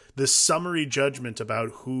judgment, this summary judgment about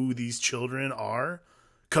who these children are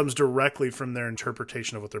comes directly from their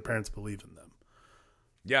interpretation of what their parents believe in them.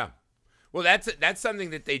 Yeah. Well, that's something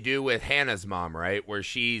that they do with Hannah's mom, right? Where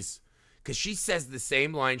because she says the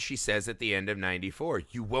same line she says at the end of 94.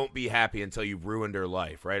 You won't be happy until you've ruined her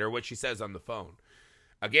life, right? Or what she says on the phone.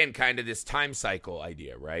 again, kind of this time cycle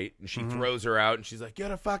idea, right? And she throws her out, and she's like,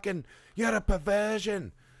 you're a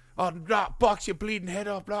perversion. I'll not box your bleeding head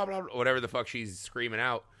off, blah, blah, blah, whatever the fuck she's screaming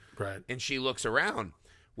out. Right. And she looks around.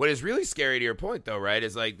 What is really scary to your point, though, right,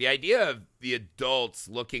 is like the idea of the adults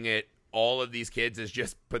looking at all of these kids as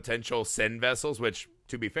just potential send vessels, which,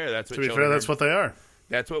 to be fair, that's what they are.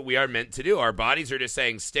 That's what we are meant to do. Our bodies are just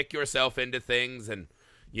saying, stick yourself into things and,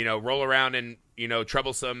 roll around in,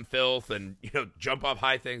 troublesome filth and, jump off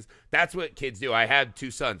high things. That's what kids do. I had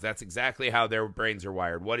 2 sons. That's exactly how their brains are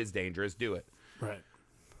wired. What is dangerous? Do it. Right.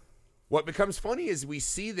 What becomes funny is we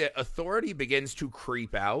see that authority begins to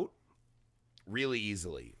creep out really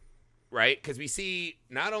easily, right? Because we see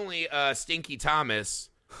not only Stinky Thomas,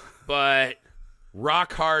 but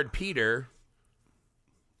Rock Hard Peter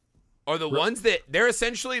are the ones that they're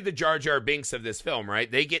essentially the Jar Jar Binks of this film,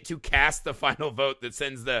 right? They get to cast the final vote that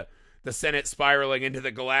sends the Senate spiraling into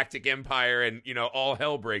the Galactic Empire and, all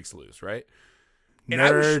hell breaks loose, right? And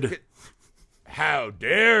Nerd. How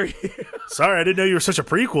dare you? Sorry, I didn't know you were such a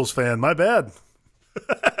prequels fan. My bad.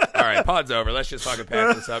 All right, pod's over. Let's just fucking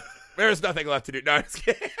pack this up. There's nothing left to do. No, I'm just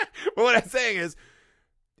kidding. But what I'm saying is,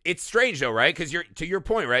 it's strange though, right? Because to your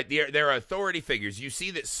point, right? There are authority figures. You see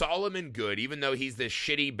that Solomon Good, even though he's this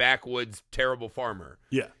shitty backwoods terrible farmer,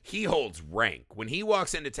 he holds rank. When he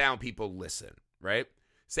walks into town, people listen, right?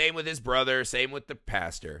 Same with his brother. Same with the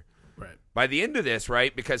pastor. Right. By the end of this,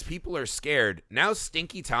 right, because people are scared, now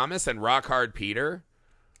Stinky Thomas and Rock Hard Peter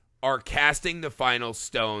are casting the final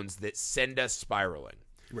stones that send us spiraling.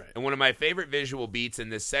 Right. And one of my favorite visual beats in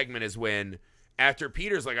this segment is when, after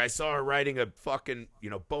Peter's like, I saw her riding a fucking,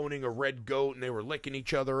 boning a red goat and they were licking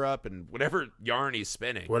each other up and whatever yarn he's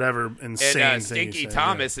spinning. Whatever insane and thing Stinky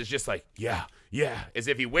Thomas is just like, yeah, as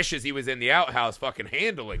if he wishes he was in the outhouse fucking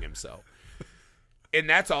handling himself. And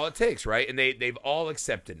that's all it takes, right? And they've all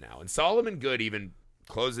accepted now. And Solomon Good even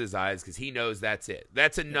closes his eyes because he knows that's it.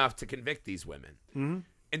 That's enough to convict these women. Mm-hmm.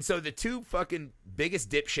 And so the 2 fucking biggest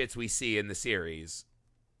dipshits we see in the series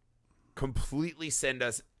completely send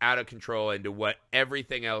us out of control into what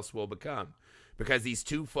everything else will become. Because these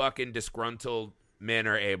 2 fucking disgruntled men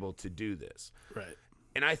are able to do this. Right.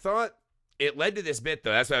 And I thought it led to this bit,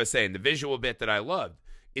 though. That's what I was saying. The visual bit that I loved.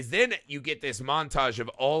 Is then you get this montage of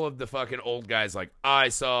all of the fucking old guys like, I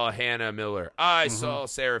saw Hannah Miller, I saw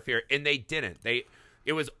Sarah Fear, and they didn't.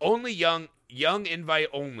 It was only young invite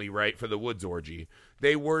only, right, for the Woods orgy.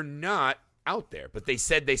 They were not out there, but they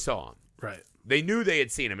said they saw him. Right. They knew they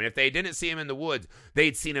had seen him, and if they didn't see him in the woods,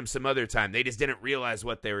 they'd seen him some other time. They just didn't realize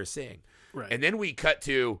what they were seeing. Right. And then we cut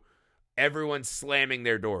to everyone slamming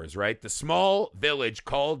their doors, right? The small village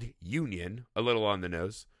called Union, a little on the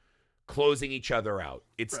nose, closing each other out.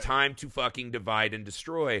 It's time to fucking divide and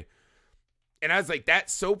destroy. And I was like, that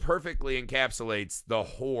so perfectly encapsulates the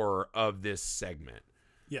horror of this segment.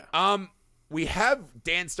 Yeah. We have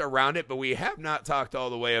danced around it, but we have not talked all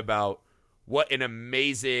the way about what an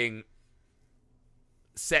amazing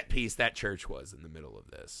set piece that church was in the middle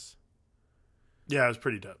of this. Yeah, it was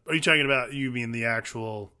pretty dope. Are you talking about, you mean the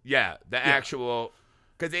actual? Yeah, actual,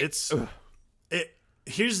 because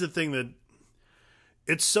here's the thing that,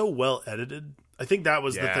 it's so well edited. I think that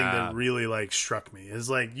was the thing that really struck me,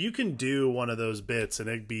 is you can do one of those bits and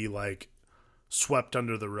it'd be swept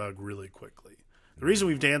under the rug really quickly. The reason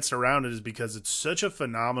we've danced around it is because it's such a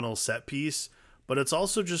phenomenal set piece, but it's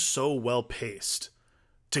also just so well paced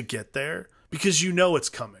to get there because it's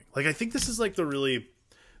coming. I think this is the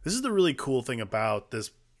really cool thing about this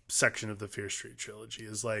section of the Fear Street trilogy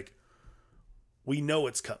is we know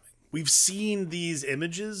it's coming. We've seen these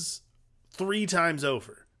images 3 times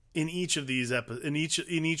over in each of these movie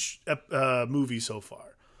so far.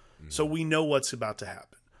 Mm-hmm. So we know what's about to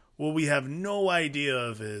happen. What we have no idea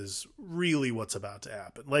of is really what's about to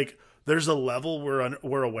happen. There's a level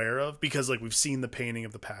we're aware of because we've seen the painting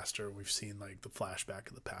of the pastor, we've seen the flashback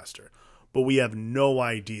of the pastor, but we have no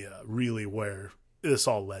idea really where this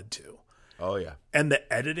all led to. Oh yeah. And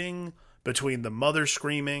the editing between the mother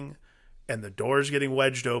screaming and the doors getting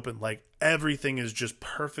wedged open, everything is just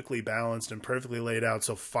perfectly balanced and perfectly laid out.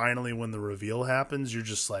 So finally, when the reveal happens, you're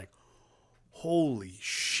just holy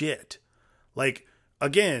shit.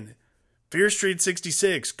 Again, Fear Street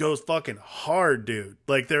 66 goes fucking hard, dude.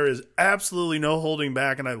 there is absolutely no holding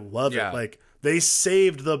back, and I love it. They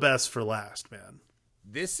saved the best for last, man.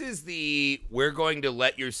 This is the we're going to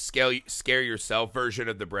let you scare yourself version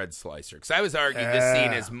of the bread slicer. Because I was arguing this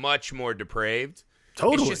scene is much more depraved.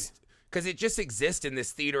 Totally. Because it just exists in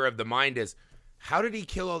this theater of the mind as, how did he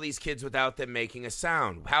kill all these kids without them making a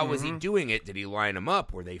sound? How was he doing it? Did he line them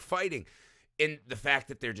up? Were they fighting? And the fact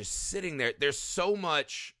that they're just sitting there, there's so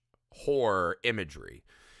much horror imagery.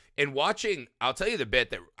 And watching, I'll tell you the bit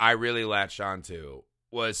that I really latched onto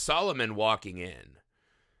was Solomon walking in.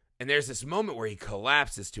 And there's this moment where he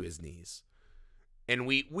collapses to his knees. And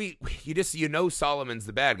you know Solomon's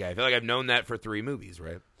the bad guy. I feel like I've known that for 3 movies,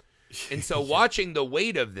 right? And so watching the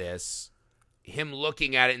weight of this, him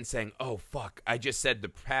looking at it and saying, oh, fuck, I just said the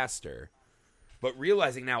pastor. But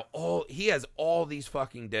realizing now he has all these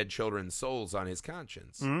fucking dead children's souls on his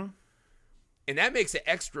conscience. Mm-hmm. And that makes it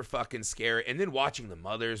extra fucking scary. And then watching the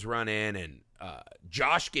mothers run in and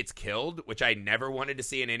Josh gets killed, which I never wanted to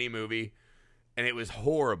see in any movie. And it was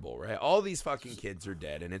horrible, right? All these fucking kids are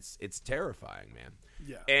dead, and it's terrifying, man.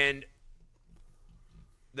 Yeah. And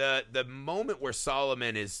the moment where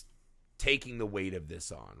Solomon is taking the weight of this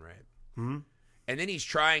on, right? Mm-hmm. And then he's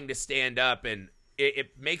trying to stand up, and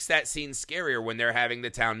it makes that scene scarier when they're having the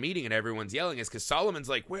town meeting and everyone's yelling. Is because Solomon's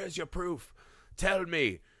like, "Where's your proof? Tell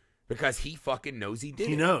me." Because he fucking knows he did it.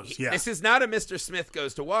 He knows, yeah. This is not a Mr. Smith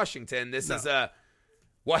Goes to Washington. This is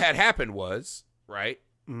what had happened was, right?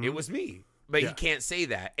 Mm-hmm. It was me. But he can't say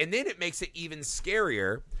that. And then it makes it even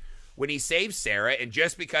scarier when he saves Sarah, and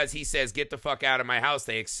just because he says, get the fuck out of my house,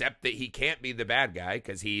 they accept that he can't be the bad guy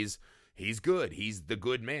because he's good. He's the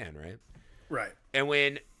good man, right? Right. And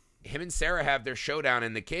when him and Sarah have their showdown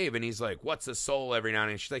in the cave, and he's like, what's a soul every now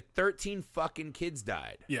and then? She's like, 13 fucking kids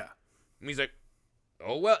died. Yeah. And he's like,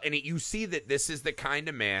 oh, well. And you see that this is the kind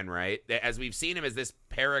of man, right, that as we've seen him as this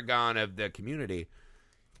paragon of the community,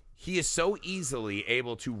 he is so easily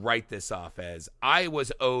able to write this off as, I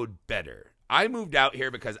was owed better. I moved out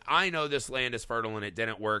here because I know this land is fertile and it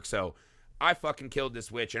didn't work, so I fucking killed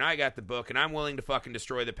this witch and I got the book and I'm willing to fucking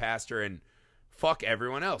destroy the pastor and fuck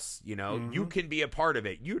everyone else, you know? Mm-hmm. You can be a part of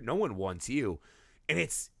it. No one wants you. And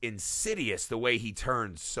it's insidious the way he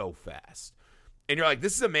turns so fast. And you're like,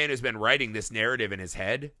 this is a man who's been writing this narrative in his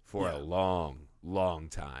head for a long, long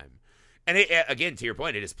time. And it, again, to your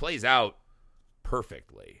point, it just plays out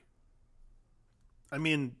perfectly. I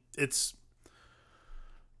mean, it's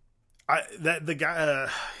the guy.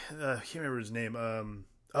 I can't remember his name.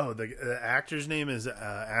 The actor's name is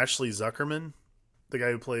Ashley Zuckerman, the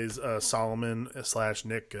guy who plays Solomon /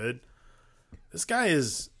 Nick Good. This guy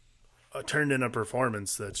is turned in a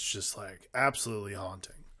performance that's just like absolutely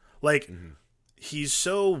haunting. Like he's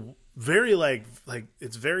so very like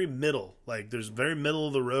it's very middle. Like there's very middle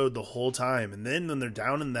of the road the whole time, and then when they're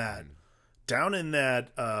down in that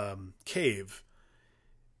cave.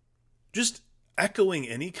 Just echoing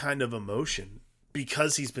any kind of emotion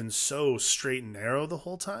because he's been so straight and narrow the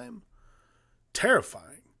whole time.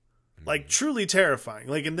 Terrifying. Like, truly terrifying.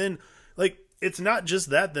 Like, and then, like, it's not just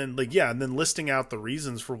that then, like, yeah, and then listing out the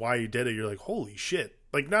reasons for why he did it, you're like, holy shit.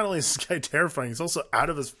 Like, not only is this guy terrifying, he's also out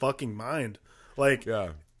of his fucking mind. Like,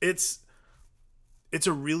 it's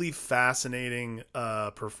a really fascinating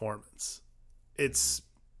performance. It's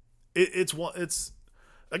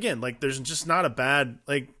again, like, there's just not a bad,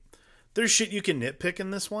 like, there's shit you can nitpick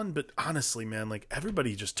in this one, but honestly, man, like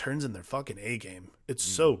everybody just turns in their fucking A game. It's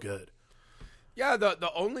so good. Yeah,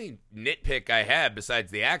 the only nitpick I have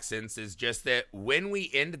besides the accents is just that when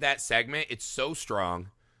we end that segment, it's so strong,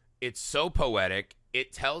 it's so poetic.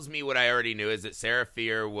 It tells me what I already knew is that Sarah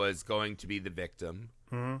Fier was going to be the victim.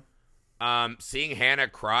 Mm-hmm. Seeing Hannah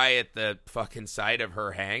cry at the fucking sight of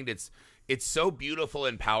her hanged, it's so beautiful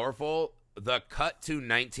and powerful. The cut to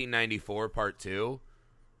 1994 Part 2.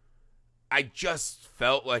 I just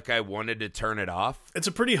felt like I wanted to turn it off. It's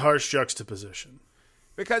a pretty harsh juxtaposition.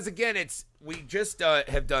 Because, again, we just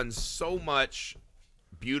have done so much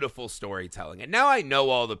beautiful storytelling. And now I know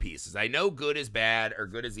all the pieces. I know good is bad or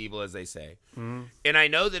good is evil, as they say. Mm-hmm. And I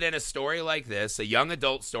know that in a story like this, a young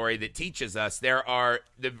adult story that teaches us the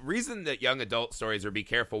reason that young adult stories are be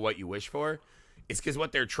careful what you wish for is because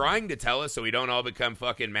what they're trying to tell us so we don't all become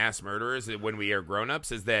fucking mass murderers when we are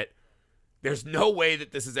grown-ups is that there's no way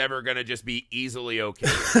that this is ever going to just be easily okay.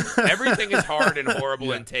 Everything is hard and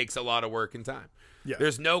horrible and takes a lot of work and time. Yeah.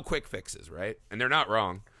 There's no quick fixes, right? And they're not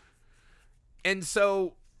wrong. And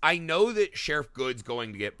so I know that Sheriff Good's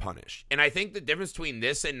going to get punished. And I think the difference between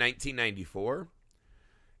this and 1994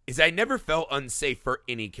 is I never felt unsafe for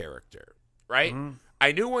any character, right? Mm-hmm.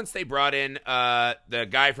 I knew once they brought in the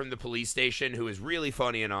guy from the police station who is really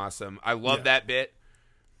funny and awesome. I love that bit.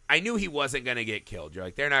 I knew he wasn't going to get killed. You're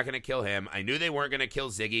like, they're not going to kill him. I knew they weren't going to kill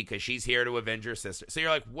Ziggy because she's here to avenge her sister. So you're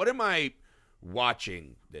like, what am I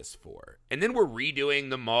watching this for? And then we're redoing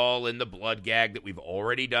the mall and the blood gag that we've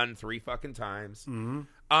already done 3 fucking times.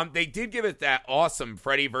 Mm-hmm. They did give it that awesome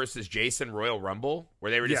Freddy versus Jason Royal Rumble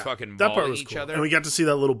where they were just fucking mauling each other. And we got to see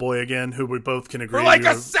that little boy again who we both can agree. For like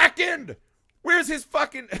a second! Where's his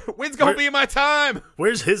fucking... When's going to be my time?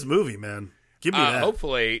 Where's his movie, man? Give me that.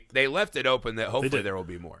 Hopefully, they left it open that hopefully did. there will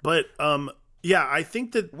be more. But yeah, I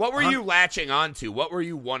think that What were you latching onto? What were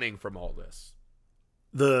you wanting from all this?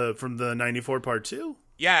 From the 94 part 2?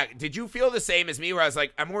 Yeah, did you feel the same as me where I was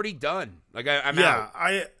like, I'm already done? Like I'm out.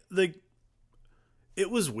 It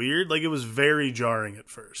was weird. Like, it was very jarring at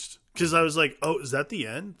first. Because I was like, oh, is that the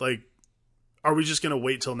end? Like, are we just going to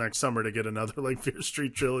wait till next summer to get another, like, Fear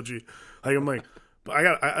Street trilogy? Like, I'm like,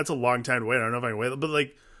 that's a long time to wait. I don't know if I can wait. But,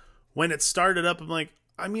 like, when it started up, I'm like,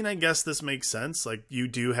 I mean, I guess this makes sense. Like, you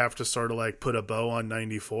do have to sort of, like, put a bow on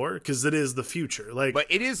 94 because it is the future. Like, but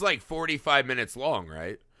it is like 45 minutes long,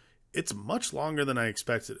 right? It's much longer than I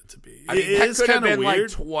expected it to be. I mean, it that is could have kind of been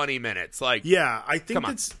weird. like 20 minutes. Like, yeah, I think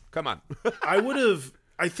come on.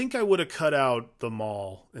 I think I would have cut out the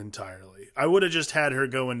mall entirely. I would have just had her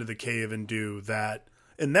go into the cave and do that.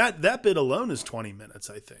 And that bit alone is 20 minutes,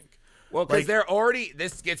 I think. Well, because they're already,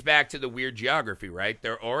 this gets back to the weird geography, right?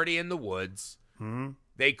 They're already in the woods. Mm-hmm.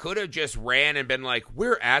 They could have just ran and been like,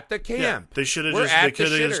 we're at the camp. Yeah, they should have They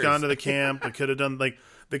could have just gone to the camp. They could have done, like,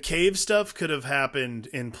 the cave stuff could have happened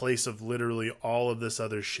in place of literally all of this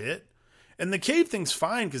other shit. And the cave thing's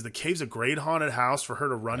fine because the cave's a great haunted house for her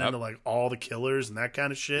to run into, like, all the killers and that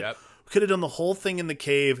kind of shit. Yep. Could have done the whole thing in the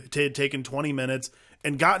cave. It had taken 20 minutes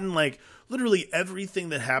and gotten, like, literally everything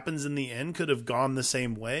that happens in the end could have gone the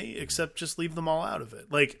same way, except just leave them all out of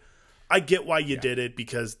it. Like, I get why you did it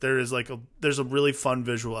because there's a really fun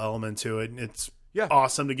visual element to it, and it's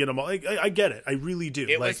awesome to get them all. I get it. I really do.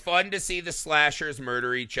 It was fun to see the slashers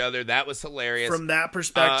murder each other. That was hilarious. From that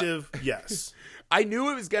perspective, yes. I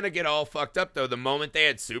knew it was going to get all fucked up, though, the moment they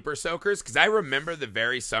had Super Soakers, because I remember the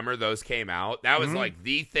very summer those came out. That was, like,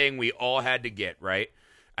 the thing we all had to get, right?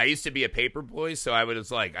 I used to be a paper boy, so I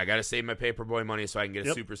was like, I got to save my paper boy money so I can get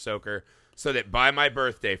a Super Soaker, so that by my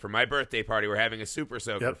birthday, for my birthday party, we're having a Super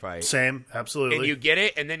Soaker fight. Same, absolutely. And you get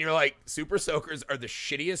it, and then you're like, Super Soakers are the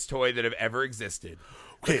shittiest toy that have ever existed.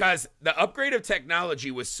 Because the upgrade of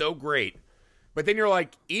technology was so great. But then you're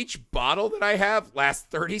like, each bottle that I have lasts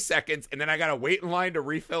 30 seconds, and then I got to wait in line to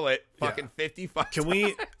refill it 55 Can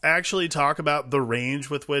we actually talk about the range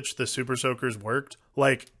with which the Super Soakers worked?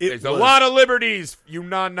 Like, there's a lot of liberties, you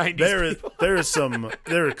non-90s people.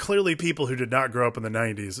 There are clearly people who did not grow up in the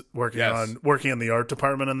 90s working in the art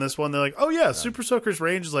department on this one. They're like, oh, yeah, Super Soakers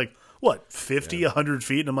range is like, what, 50, 100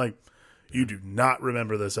 feet? And I'm like, you do not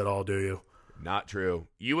remember this at all, do you? Not true.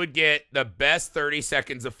 You would get the best 30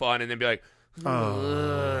 seconds of fun and then be like,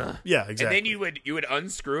 yeah, exactly. And then you would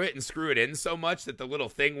unscrew it and screw it in so much that the little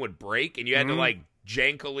thing would break, and you had to like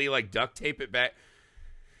jankily like duct tape it back.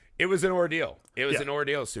 It was an ordeal. It was an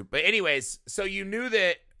ordeal, Soup. But anyways, so you knew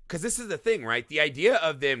that, because this is the thing, right? The idea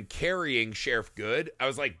of them carrying Sheriff Good, I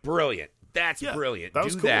was like, brilliant. That's brilliant. That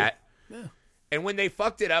was Do cool. that. Yeah. And when they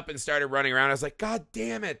fucked it up and started running around, I was like, God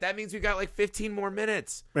damn it. That means we got like 15 more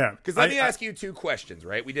minutes. Yeah. Because let me ask you two questions,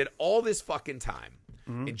 right? We did all this fucking time.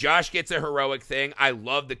 And Josh gets a heroic thing. I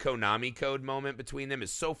love the Konami code moment between them.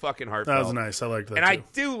 It's so fucking heartfelt. That was nice. I liked that, and too. I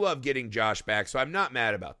do love getting Josh back, so I'm not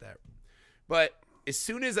mad about that. But as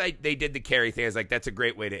soon as they did the carry thing, I was like, that's a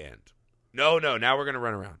great way to end. No, now we're going to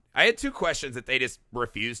run around. I had two questions that they just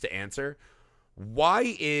refused to answer.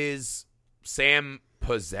 Why is Sam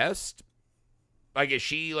possessed? Like, is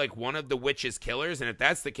she like one of the witch's killers? And if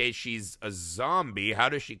that's the case, she's a zombie. How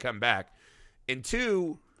does she come back? And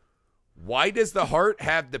two, why does the heart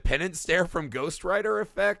have the penance stare from Ghost Rider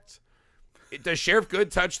effect? Does Sheriff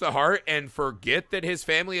Good touch the heart and forget that his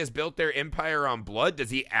family has built their empire on blood? Does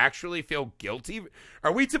he actually feel guilty?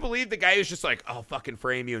 Are we to believe the guy who's just like, I'll fucking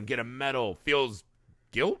frame you and get a medal feels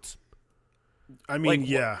guilt? I mean, like,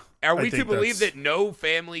 yeah. Are we to believe that no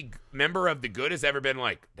family member of the Good has ever been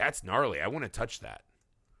like, that's gnarly, I want to touch that?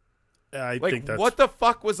 I think that's... What the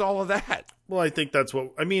fuck was all of that? Well, I think that's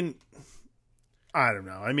what... I mean, I don't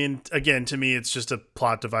know. I mean, again, to me, it's just a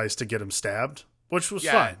plot device to get him stabbed, which was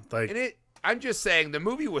fine. Like, and I'm just saying, the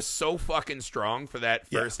movie was so fucking strong for that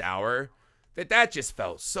first hour that just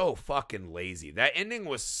felt so fucking lazy. That ending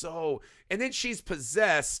was so... And then she's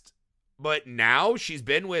possessed, but now she's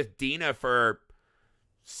been with Dina for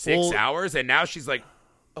 6 hours, and now she's like,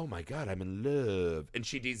 oh my God, I'm in love. And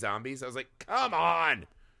she de-zombies. I was like, come on.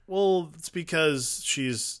 Well, it's because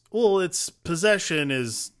she's... Well, it's... Possession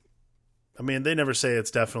is... I mean, they never say it's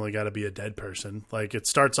definitely got to be a dead person. Like, it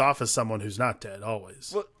starts off as someone who's not dead,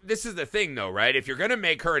 always. Well, this is the thing, though, right? If you're going to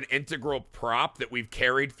make her an integral prop that we've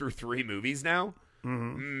carried through 3 movies now,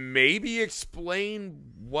 maybe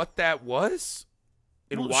explain what that was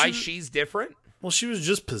and why she's different. Well, she was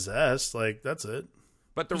just possessed. Like, that's it.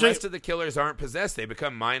 But the rest of the killers aren't possessed. They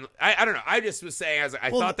become mindless. I don't know. I just was saying, I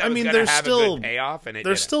thought that was going to have a good payoff, and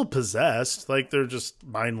they're still possessed. Like, they're just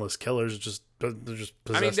mindless killers. They're just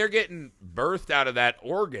possessed. I mean, they're getting birthed out of that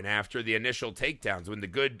organ after the initial takedowns when the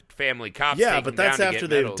good family cops. Yeah, but that's after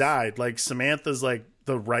they've died. Like, Samantha's like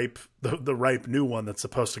the ripe new one that's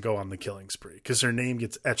supposed to go on the killing spree because her name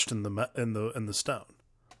gets etched in the stone.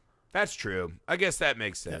 That's true. I guess that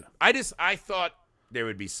makes sense. Yeah. I thought there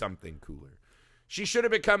would be something cooler. She should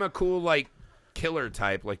have become a cool, like, killer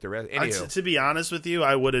type like the rest. Anywho, to be honest with you,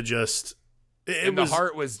 I would have just... the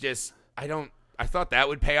heart was just... I thought that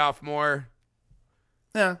would pay off more.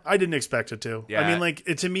 Yeah, I didn't expect it to. Yeah. I mean, like,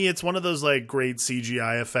 to me, it's one of those, like, great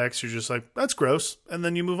CGI effects. You're just like, that's gross. And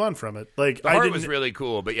then you move on from it. Like, the heart was really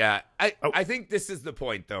cool. But, yeah, I think this is the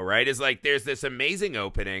point, though, right? Is, like, there's this amazing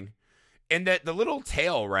opening. And that the little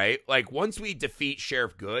tale, right? Like, once we defeat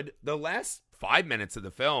Sheriff Good, the last 5 minutes of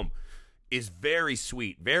the film is very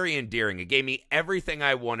sweet, very endearing. It gave me everything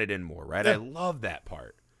I wanted and more, right? Yeah. I love that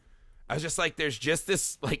part. I was just like, there's just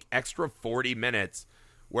this like extra 40 minutes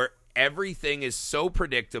where everything is so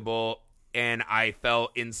predictable and I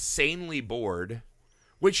felt insanely bored,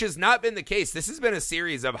 which has not been the case. This has been a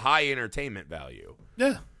series of high entertainment value.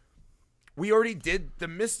 Yeah. We already did the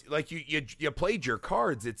like you played your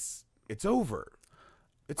cards. It's over.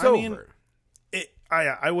 It's over. Mean,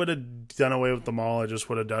 I would have done away with the mall. I just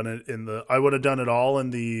would have done it I would have done it all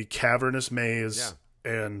in the cavernous maze,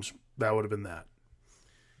 and that would have been that.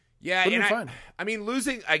 Yeah, and I mean,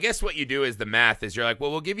 losing. I guess what you do is the math is you're like, well,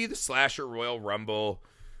 we'll give you the slasher Royal Rumble,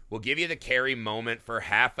 we'll give you the Carrie moment for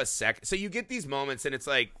half a second. So you get these moments, and it's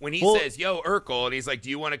like when he says, "Yo, Urkel," and he's like, "Do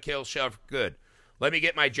you want to kill Sheriff Good? Let me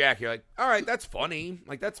get my jack." You're like, "All right, that's funny.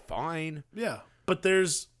 Like that's fine." Yeah, but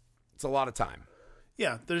it's a lot of time.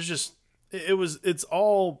 Yeah, there's just. It's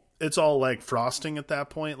all like frosting at that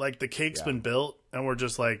point. Like the cake's been built and we're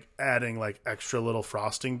just like adding like extra little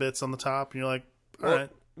frosting bits on the top and you're like, all right.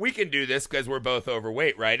 We can do this because we're both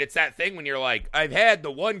overweight, right? It's that thing when you're like, I've had the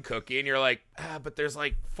one cookie and you're like, but there's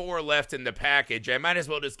like 4 left in the package. I might as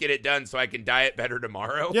well just get it done so I can diet better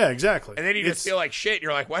tomorrow. Yeah, exactly. And then you just feel like shit. And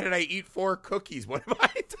you're like, why did I eat 4 cookies? What have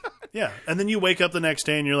I done? Yeah. And then you wake up the next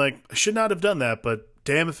day and you're like, I should not have done that, but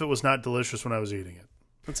damn if it was not delicious when I was eating it.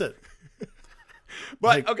 That's it.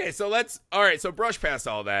 But okay, so so brush past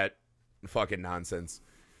all that fucking nonsense.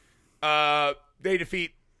 They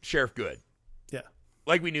defeat Sheriff Good. Yeah.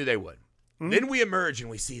 Like we knew they would. Mm-hmm. Then we emerge and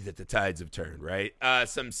we see that the tides have turned, right?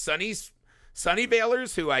 Some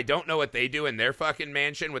Sunnyvalers who I don't know what they do in their fucking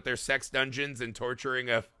mansion with their sex dungeons and torturing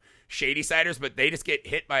of shady siders, but they just get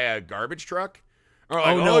hit by a garbage truck. Or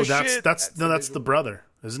like, that's the brother,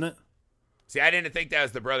 isn't it? See, I didn't think that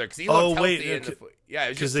was the brother because he looked healthy. Yeah, it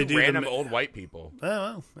was just two random old white people.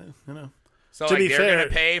 Oh, well, you know. So they're going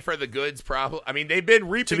to pay for the goods problem. I mean, they've been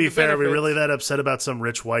reaping. To be fair, are we really that upset about some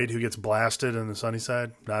rich white who gets blasted in the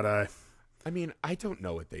Sunnyside? Not I. I mean, I don't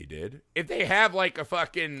know what they did. If they have like a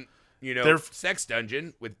fucking, sex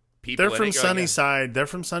dungeon with people, they're from Sunnyside. They're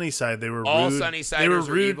from Sunnyside. They were all rude. Sunnysiders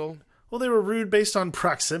are evil. Well, they were rude based on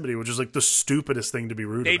proximity, which is like the stupidest thing to be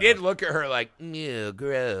rude about. They did look at her like, ew,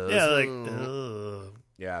 gross. Yeah, like, ugh.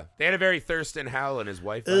 Yeah. They had a very Thurston Howell and his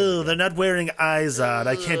wife. Ew, they're not wearing Izod.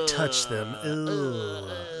 I can't touch them.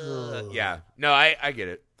 Ew. Yeah. No, I get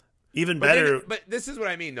it. Even better. But this is what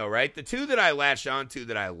I mean, though, right? The two that I latched onto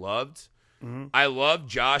that I loved, I loved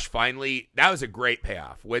Josh finally. That was a great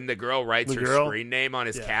payoff. When the girl writes her screen name on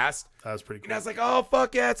his cast. That was pretty cool. And I was like, oh,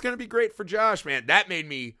 fuck yeah, it's going to be great for Josh, man. That made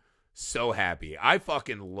me so happy. I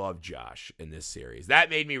fucking love Josh in this series. That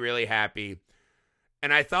made me really happy.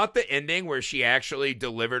 And I thought the ending where she actually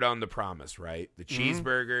delivered on the promise, right? The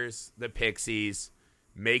cheeseburgers, the pixies,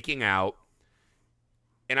 making out.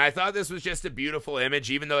 And I thought this was just a beautiful image,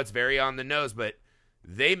 even though it's very on the nose. But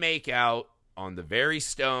they make out on the very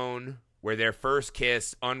stone where their first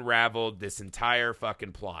kiss unraveled this entire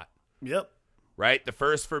fucking plot. Yep. Right? The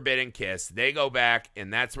first forbidden kiss. They go back,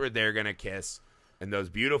 and that's where they're going to kiss. And those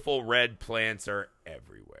beautiful red plants are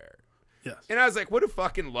everywhere. Yes. And I was like, what a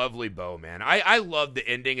fucking lovely bow, man. I love the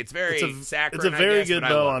ending. It's very saccharine. It's a very good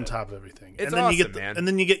bow on top of everything. It's and then awesome, man. And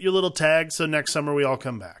then you get your little tag, so next summer we all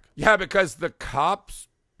come back. Yeah, because the cops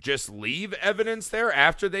just leave evidence there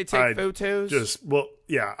after they take photos.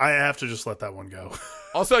 I have to just let that one go.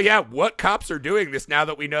 Also, yeah, what cops are doing this now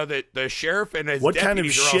that we know that the sheriff and his what kind of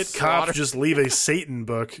deputies shit cops just leave a Satan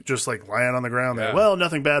book just like lying on the ground there? Well,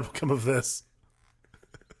 nothing bad will come of this.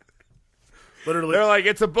 Literally, they're like,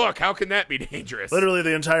 it's a book. How can that be dangerous? Literally,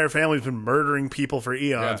 the entire family's been murdering people for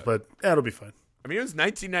eons, but it'll be fine. I mean, it was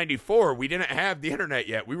 1994. We didn't have the internet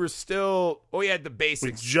yet. We were still. We had the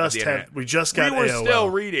basics. We just got We were AOL. still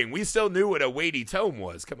reading. We still knew what a weighty tome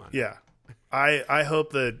was. Come on. Yeah, I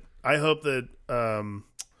hope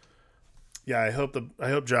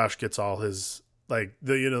Josh gets all his like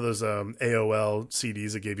those AOL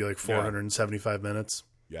CDs that gave you like 475 minutes.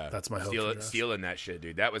 Yeah, that's my hope. Stealing that shit,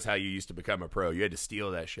 dude. That was how you used to become a pro. You had to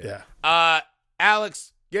steal that shit. Yeah.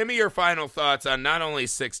 Alex, give me your final thoughts on not only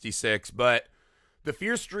 66, but the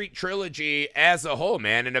Fear Street trilogy as a whole,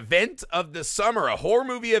 man. An event of the summer, a horror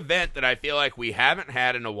movie event that I feel like we haven't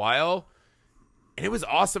had in a while, and it was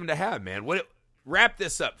awesome to have, man. Wrap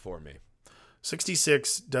this up for me.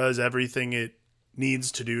 66 does everything it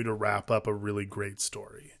needs to do to wrap up a really great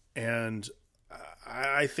story, and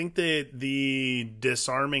I think that the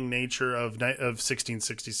disarming nature of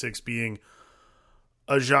 1666 being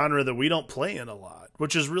a genre that we don't play in a lot,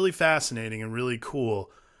 which is really fascinating and really cool,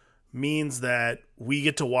 means that we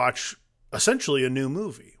get to watch essentially a new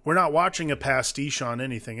movie. We're not watching a pastiche on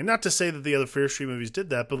anything. And not to say that the other Fear Street movies did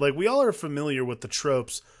that, but like we all are familiar with the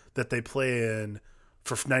tropes that they play in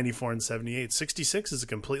for 94 and 78. 66 is a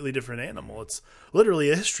completely different animal. It's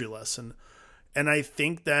literally a history lesson. And I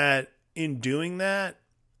think that in doing that,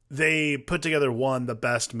 they put together the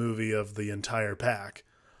best movie of the entire pack,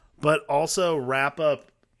 but also wrap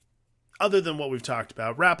up, other than what we've talked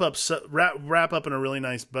about, wrap up in a really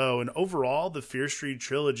nice bow. And overall, the Fear Street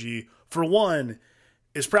trilogy, for one,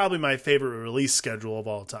 is probably my favorite release schedule of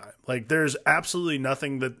all time. Like, there's absolutely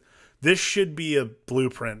nothing that this should be a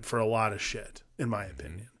blueprint for a lot of shit, in my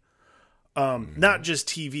opinion. Not just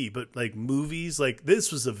TV, but like movies. Like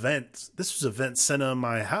this was event cinema in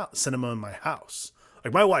my house.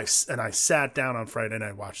 Like my wife and I sat down on Friday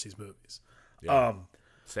night and watched these movies. Yeah.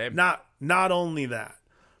 Same. Not only that,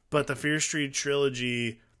 but the Fear Street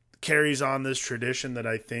trilogy carries on this tradition that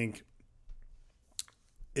I think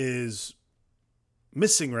is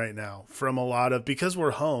missing right now from a lot of, because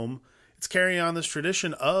we're home, it's carrying on this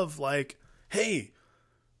tradition of like, hey,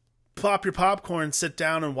 pop your popcorn, sit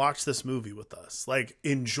down and watch this movie with us. Like,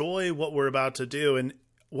 enjoy what we're about to do. And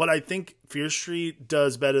what I think Fear Street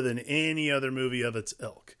does better than any other movie of its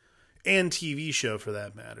ilk, and TV show for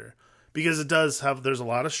that matter, because there's a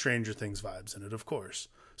lot of Stranger Things vibes in it, of course,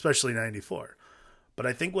 especially 94. But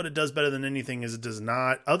I think what it does better than anything is it does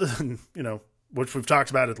not, other than, which we've talked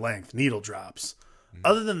about at length, needle drops. Mm-hmm.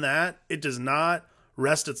 Other than that, it does not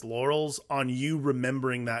rest its laurels on you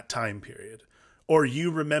remembering that time period or you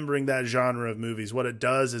remembering that genre of movies. What it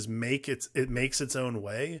does is it makes its own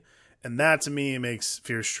way. And that to me makes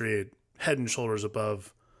Fear Street head and shoulders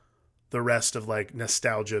above the rest of like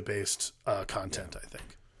nostalgia based content, I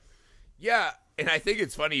think. Yeah. And I think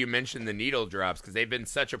it's funny you mentioned the needle drops because they've been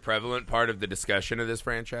such a prevalent part of the discussion of this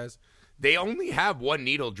franchise. They only have one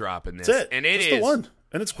needle drop in this. That's it. And it That's is the one.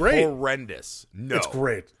 And it's great. Horrendous. No. It's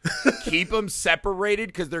great. Keep them separated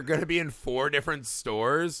because they're going to be in 4 different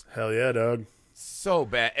stores. Hell yeah, dog. So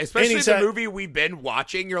bad. Especially the movie we've been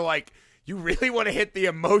watching. You're like, you really want to hit the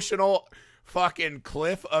emotional fucking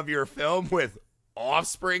cliff of your film with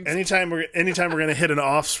Offspring? Anytime we're going to hit an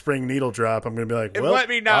Offspring needle drop, I'm going to be like, well, and let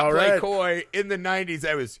me not play right. coy. In the 90s,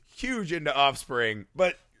 I was huge into Offspring.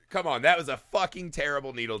 But come on, that was a fucking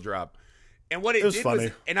terrible needle drop. And what it was did funny.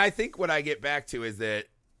 was, and I think what I get back to is that,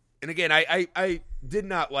 and again, I did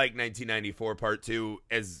not like 1994 Part 2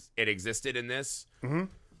 as it existed in this,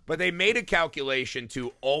 but they made a calculation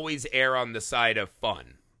to always err on the side of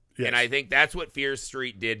fun. Yes. And I think that's what Fear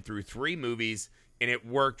Street did through 3 movies, and it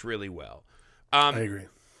worked really well. I agree.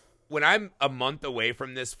 When I'm a month away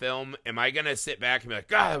from this film, am I going to sit back and be like,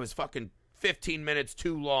 God, that was fucking 15 minutes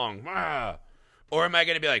too long? Ah. Or am I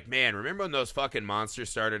going to be like, man, remember when those fucking monsters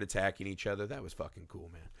started attacking each other? That was fucking cool,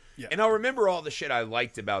 man. Yeah. And I'll remember all the shit I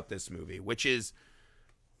liked about this movie, which is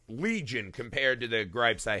legion compared to the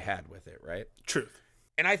gripes I had with it, right? Truth.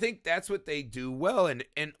 And I think that's what they do well. And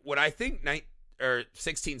what I think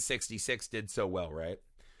 1666 did so well, right?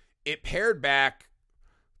 It paired back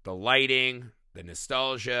the lighting, the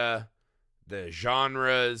nostalgia, the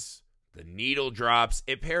genres, the needle drops.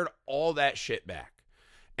 It paired all that shit back.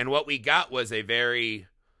 And what we got was a very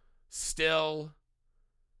still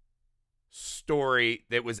story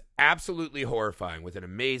that was absolutely horrifying with an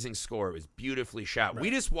amazing score. It was beautifully shot. Right. We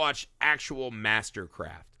just watched actual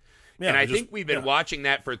mastercraft. Yeah, and I think we've been watching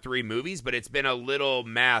that for 3 movies, but it's been a little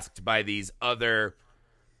masked by these other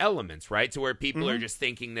elements, right? To where people are just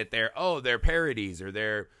thinking that they're parodies or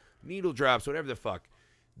they're needle drops, whatever the fuck.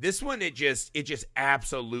 This one, it just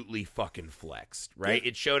absolutely fucking flexed, right? Yeah.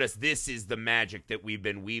 It showed us this is the magic that we've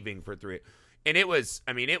been weaving for 3. And it was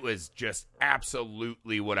just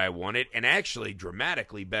absolutely what I wanted and actually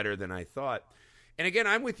dramatically better than I thought. And again,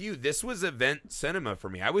 I'm with you. This was event cinema for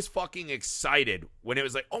me. I was fucking excited when it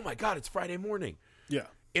was like, oh my God, it's Friday morning. Yeah.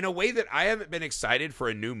 In a way that I haven't been excited for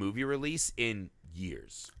a new movie release in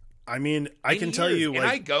years. I mean, I can tell you, and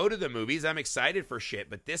I go to the movies. I'm excited for shit,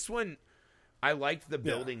 but this one, I liked the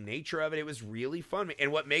building nature of it. It was really fun.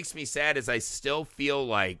 And what makes me sad is I still feel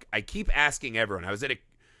like I keep asking everyone. I was at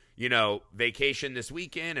a, vacation this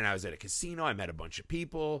weekend, and I was at a casino. I met a bunch of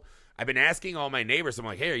people. I've been asking all my neighbors. I'm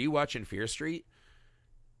like, hey, are you watching Fear Street?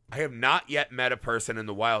 I have not yet met a person in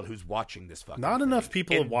the wild who's watching this fucking Not thing. enough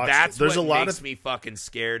people And have watched that's it. There's what a lot makes of me fucking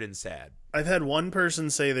scared and sad. I've had one person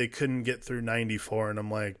say they couldn't get through 94, and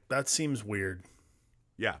I'm like, that seems weird.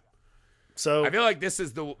 Yeah. So I feel like this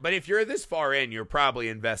is but if you're this far in, you're probably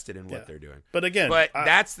invested in what they're doing. But again,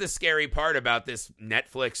 that's the scary part about this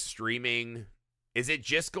Netflix streaming. Is it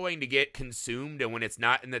just going to get consumed, and when it's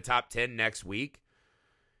not in the top 10 next week,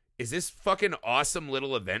 is this fucking awesome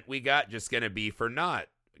little event we got just going to be for naught?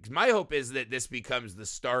 Because my hope is that this becomes the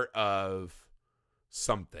start of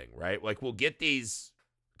something, right? Like we'll get these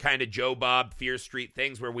kind of Joe Bob Fear Street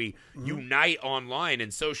things where we unite online,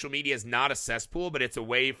 and social media is not a cesspool, but it's a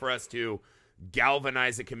way for us to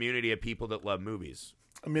galvanize a community of people that love movies.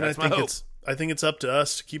 I mean, I think it's up to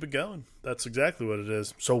us to keep it going. That's exactly what it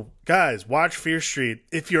is. So, guys, watch Fear Street.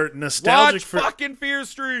 If you're nostalgic fucking Fear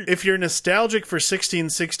Street. If you're nostalgic for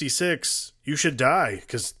 1666, you should die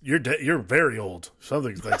because you're very old.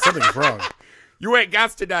 Something's wrong. You ain't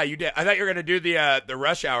got to die. You did. I thought you were gonna do the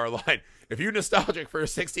Rush Hour line. If you're nostalgic for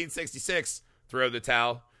 1666, throw the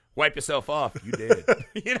towel. Wipe yourself off. You did.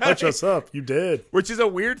 Touch us up. You did. Which is a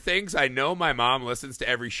weird thing, 'cause I know my mom listens to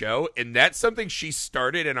every show, and that's something she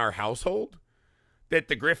started in our household that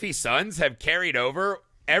the Griffey sons have carried over.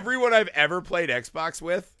 Everyone I've ever played Xbox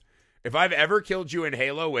with, if I've ever killed you in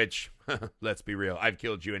Halo, which, let's be real, I've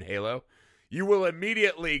killed you in Halo, you will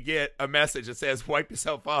immediately get a message that says, wipe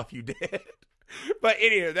yourself off. You did. But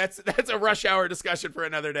anyway, that's a Rush Hour discussion for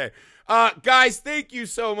another day. Guys, thank you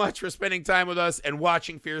so much for spending time with us and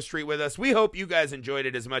watching Fear Street with us. We hope you guys enjoyed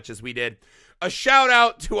it as much as we did. A shout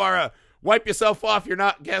out to our wipe yourself off, you're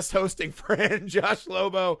not guest hosting friend, Josh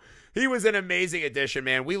Lobo. He was an amazing addition,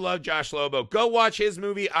 man. We love Josh Lobo. Go watch his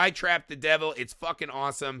movie, I Trapped the Devil. It's fucking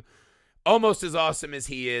awesome. Almost as awesome as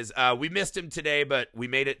he is. We missed him today, but we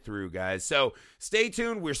made it through, guys. So stay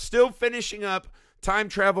tuned. We're still finishing up Time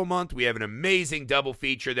Travel Month. We have an amazing double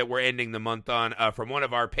feature that we're ending the month on from one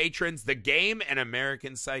of our patrons, The Game and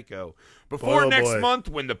American Psycho. Before next month,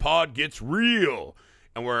 when the pod gets real,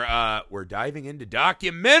 and we're diving into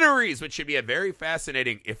documentaries, which should be a very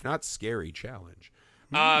fascinating, if not scary, challenge.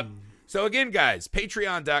 So again, guys,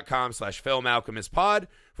 patreon.com/filmalchemistpod.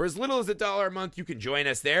 For as little as $1 a month, you can join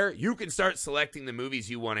us there. You can start selecting the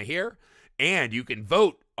movies you want to hear, and you can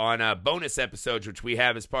vote on bonus episodes, which we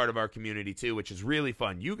have as part of our community too, which is really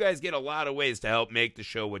fun. You guys get a lot of ways to help make the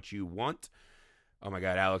show what you want. Oh my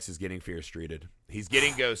God, Alex is getting Fear Streeted. He's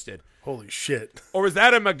getting ghosted. Holy shit. Or was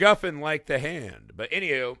that a MacGuffin like the hand? But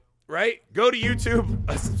anywho, right? Go to YouTube,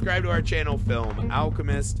 subscribe to our channel, Film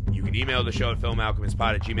Alchemist. You can email the show at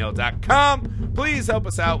filmalchemistpod@gmail.com. Please help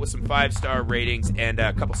us out with some 5-star ratings and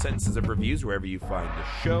a couple sentences of reviews wherever you find the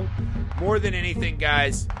show. More than anything,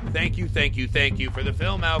 guys, thank you for the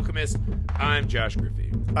Film Alchemist. I'm Josh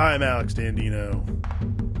Griffey. I'm Alex Dandino.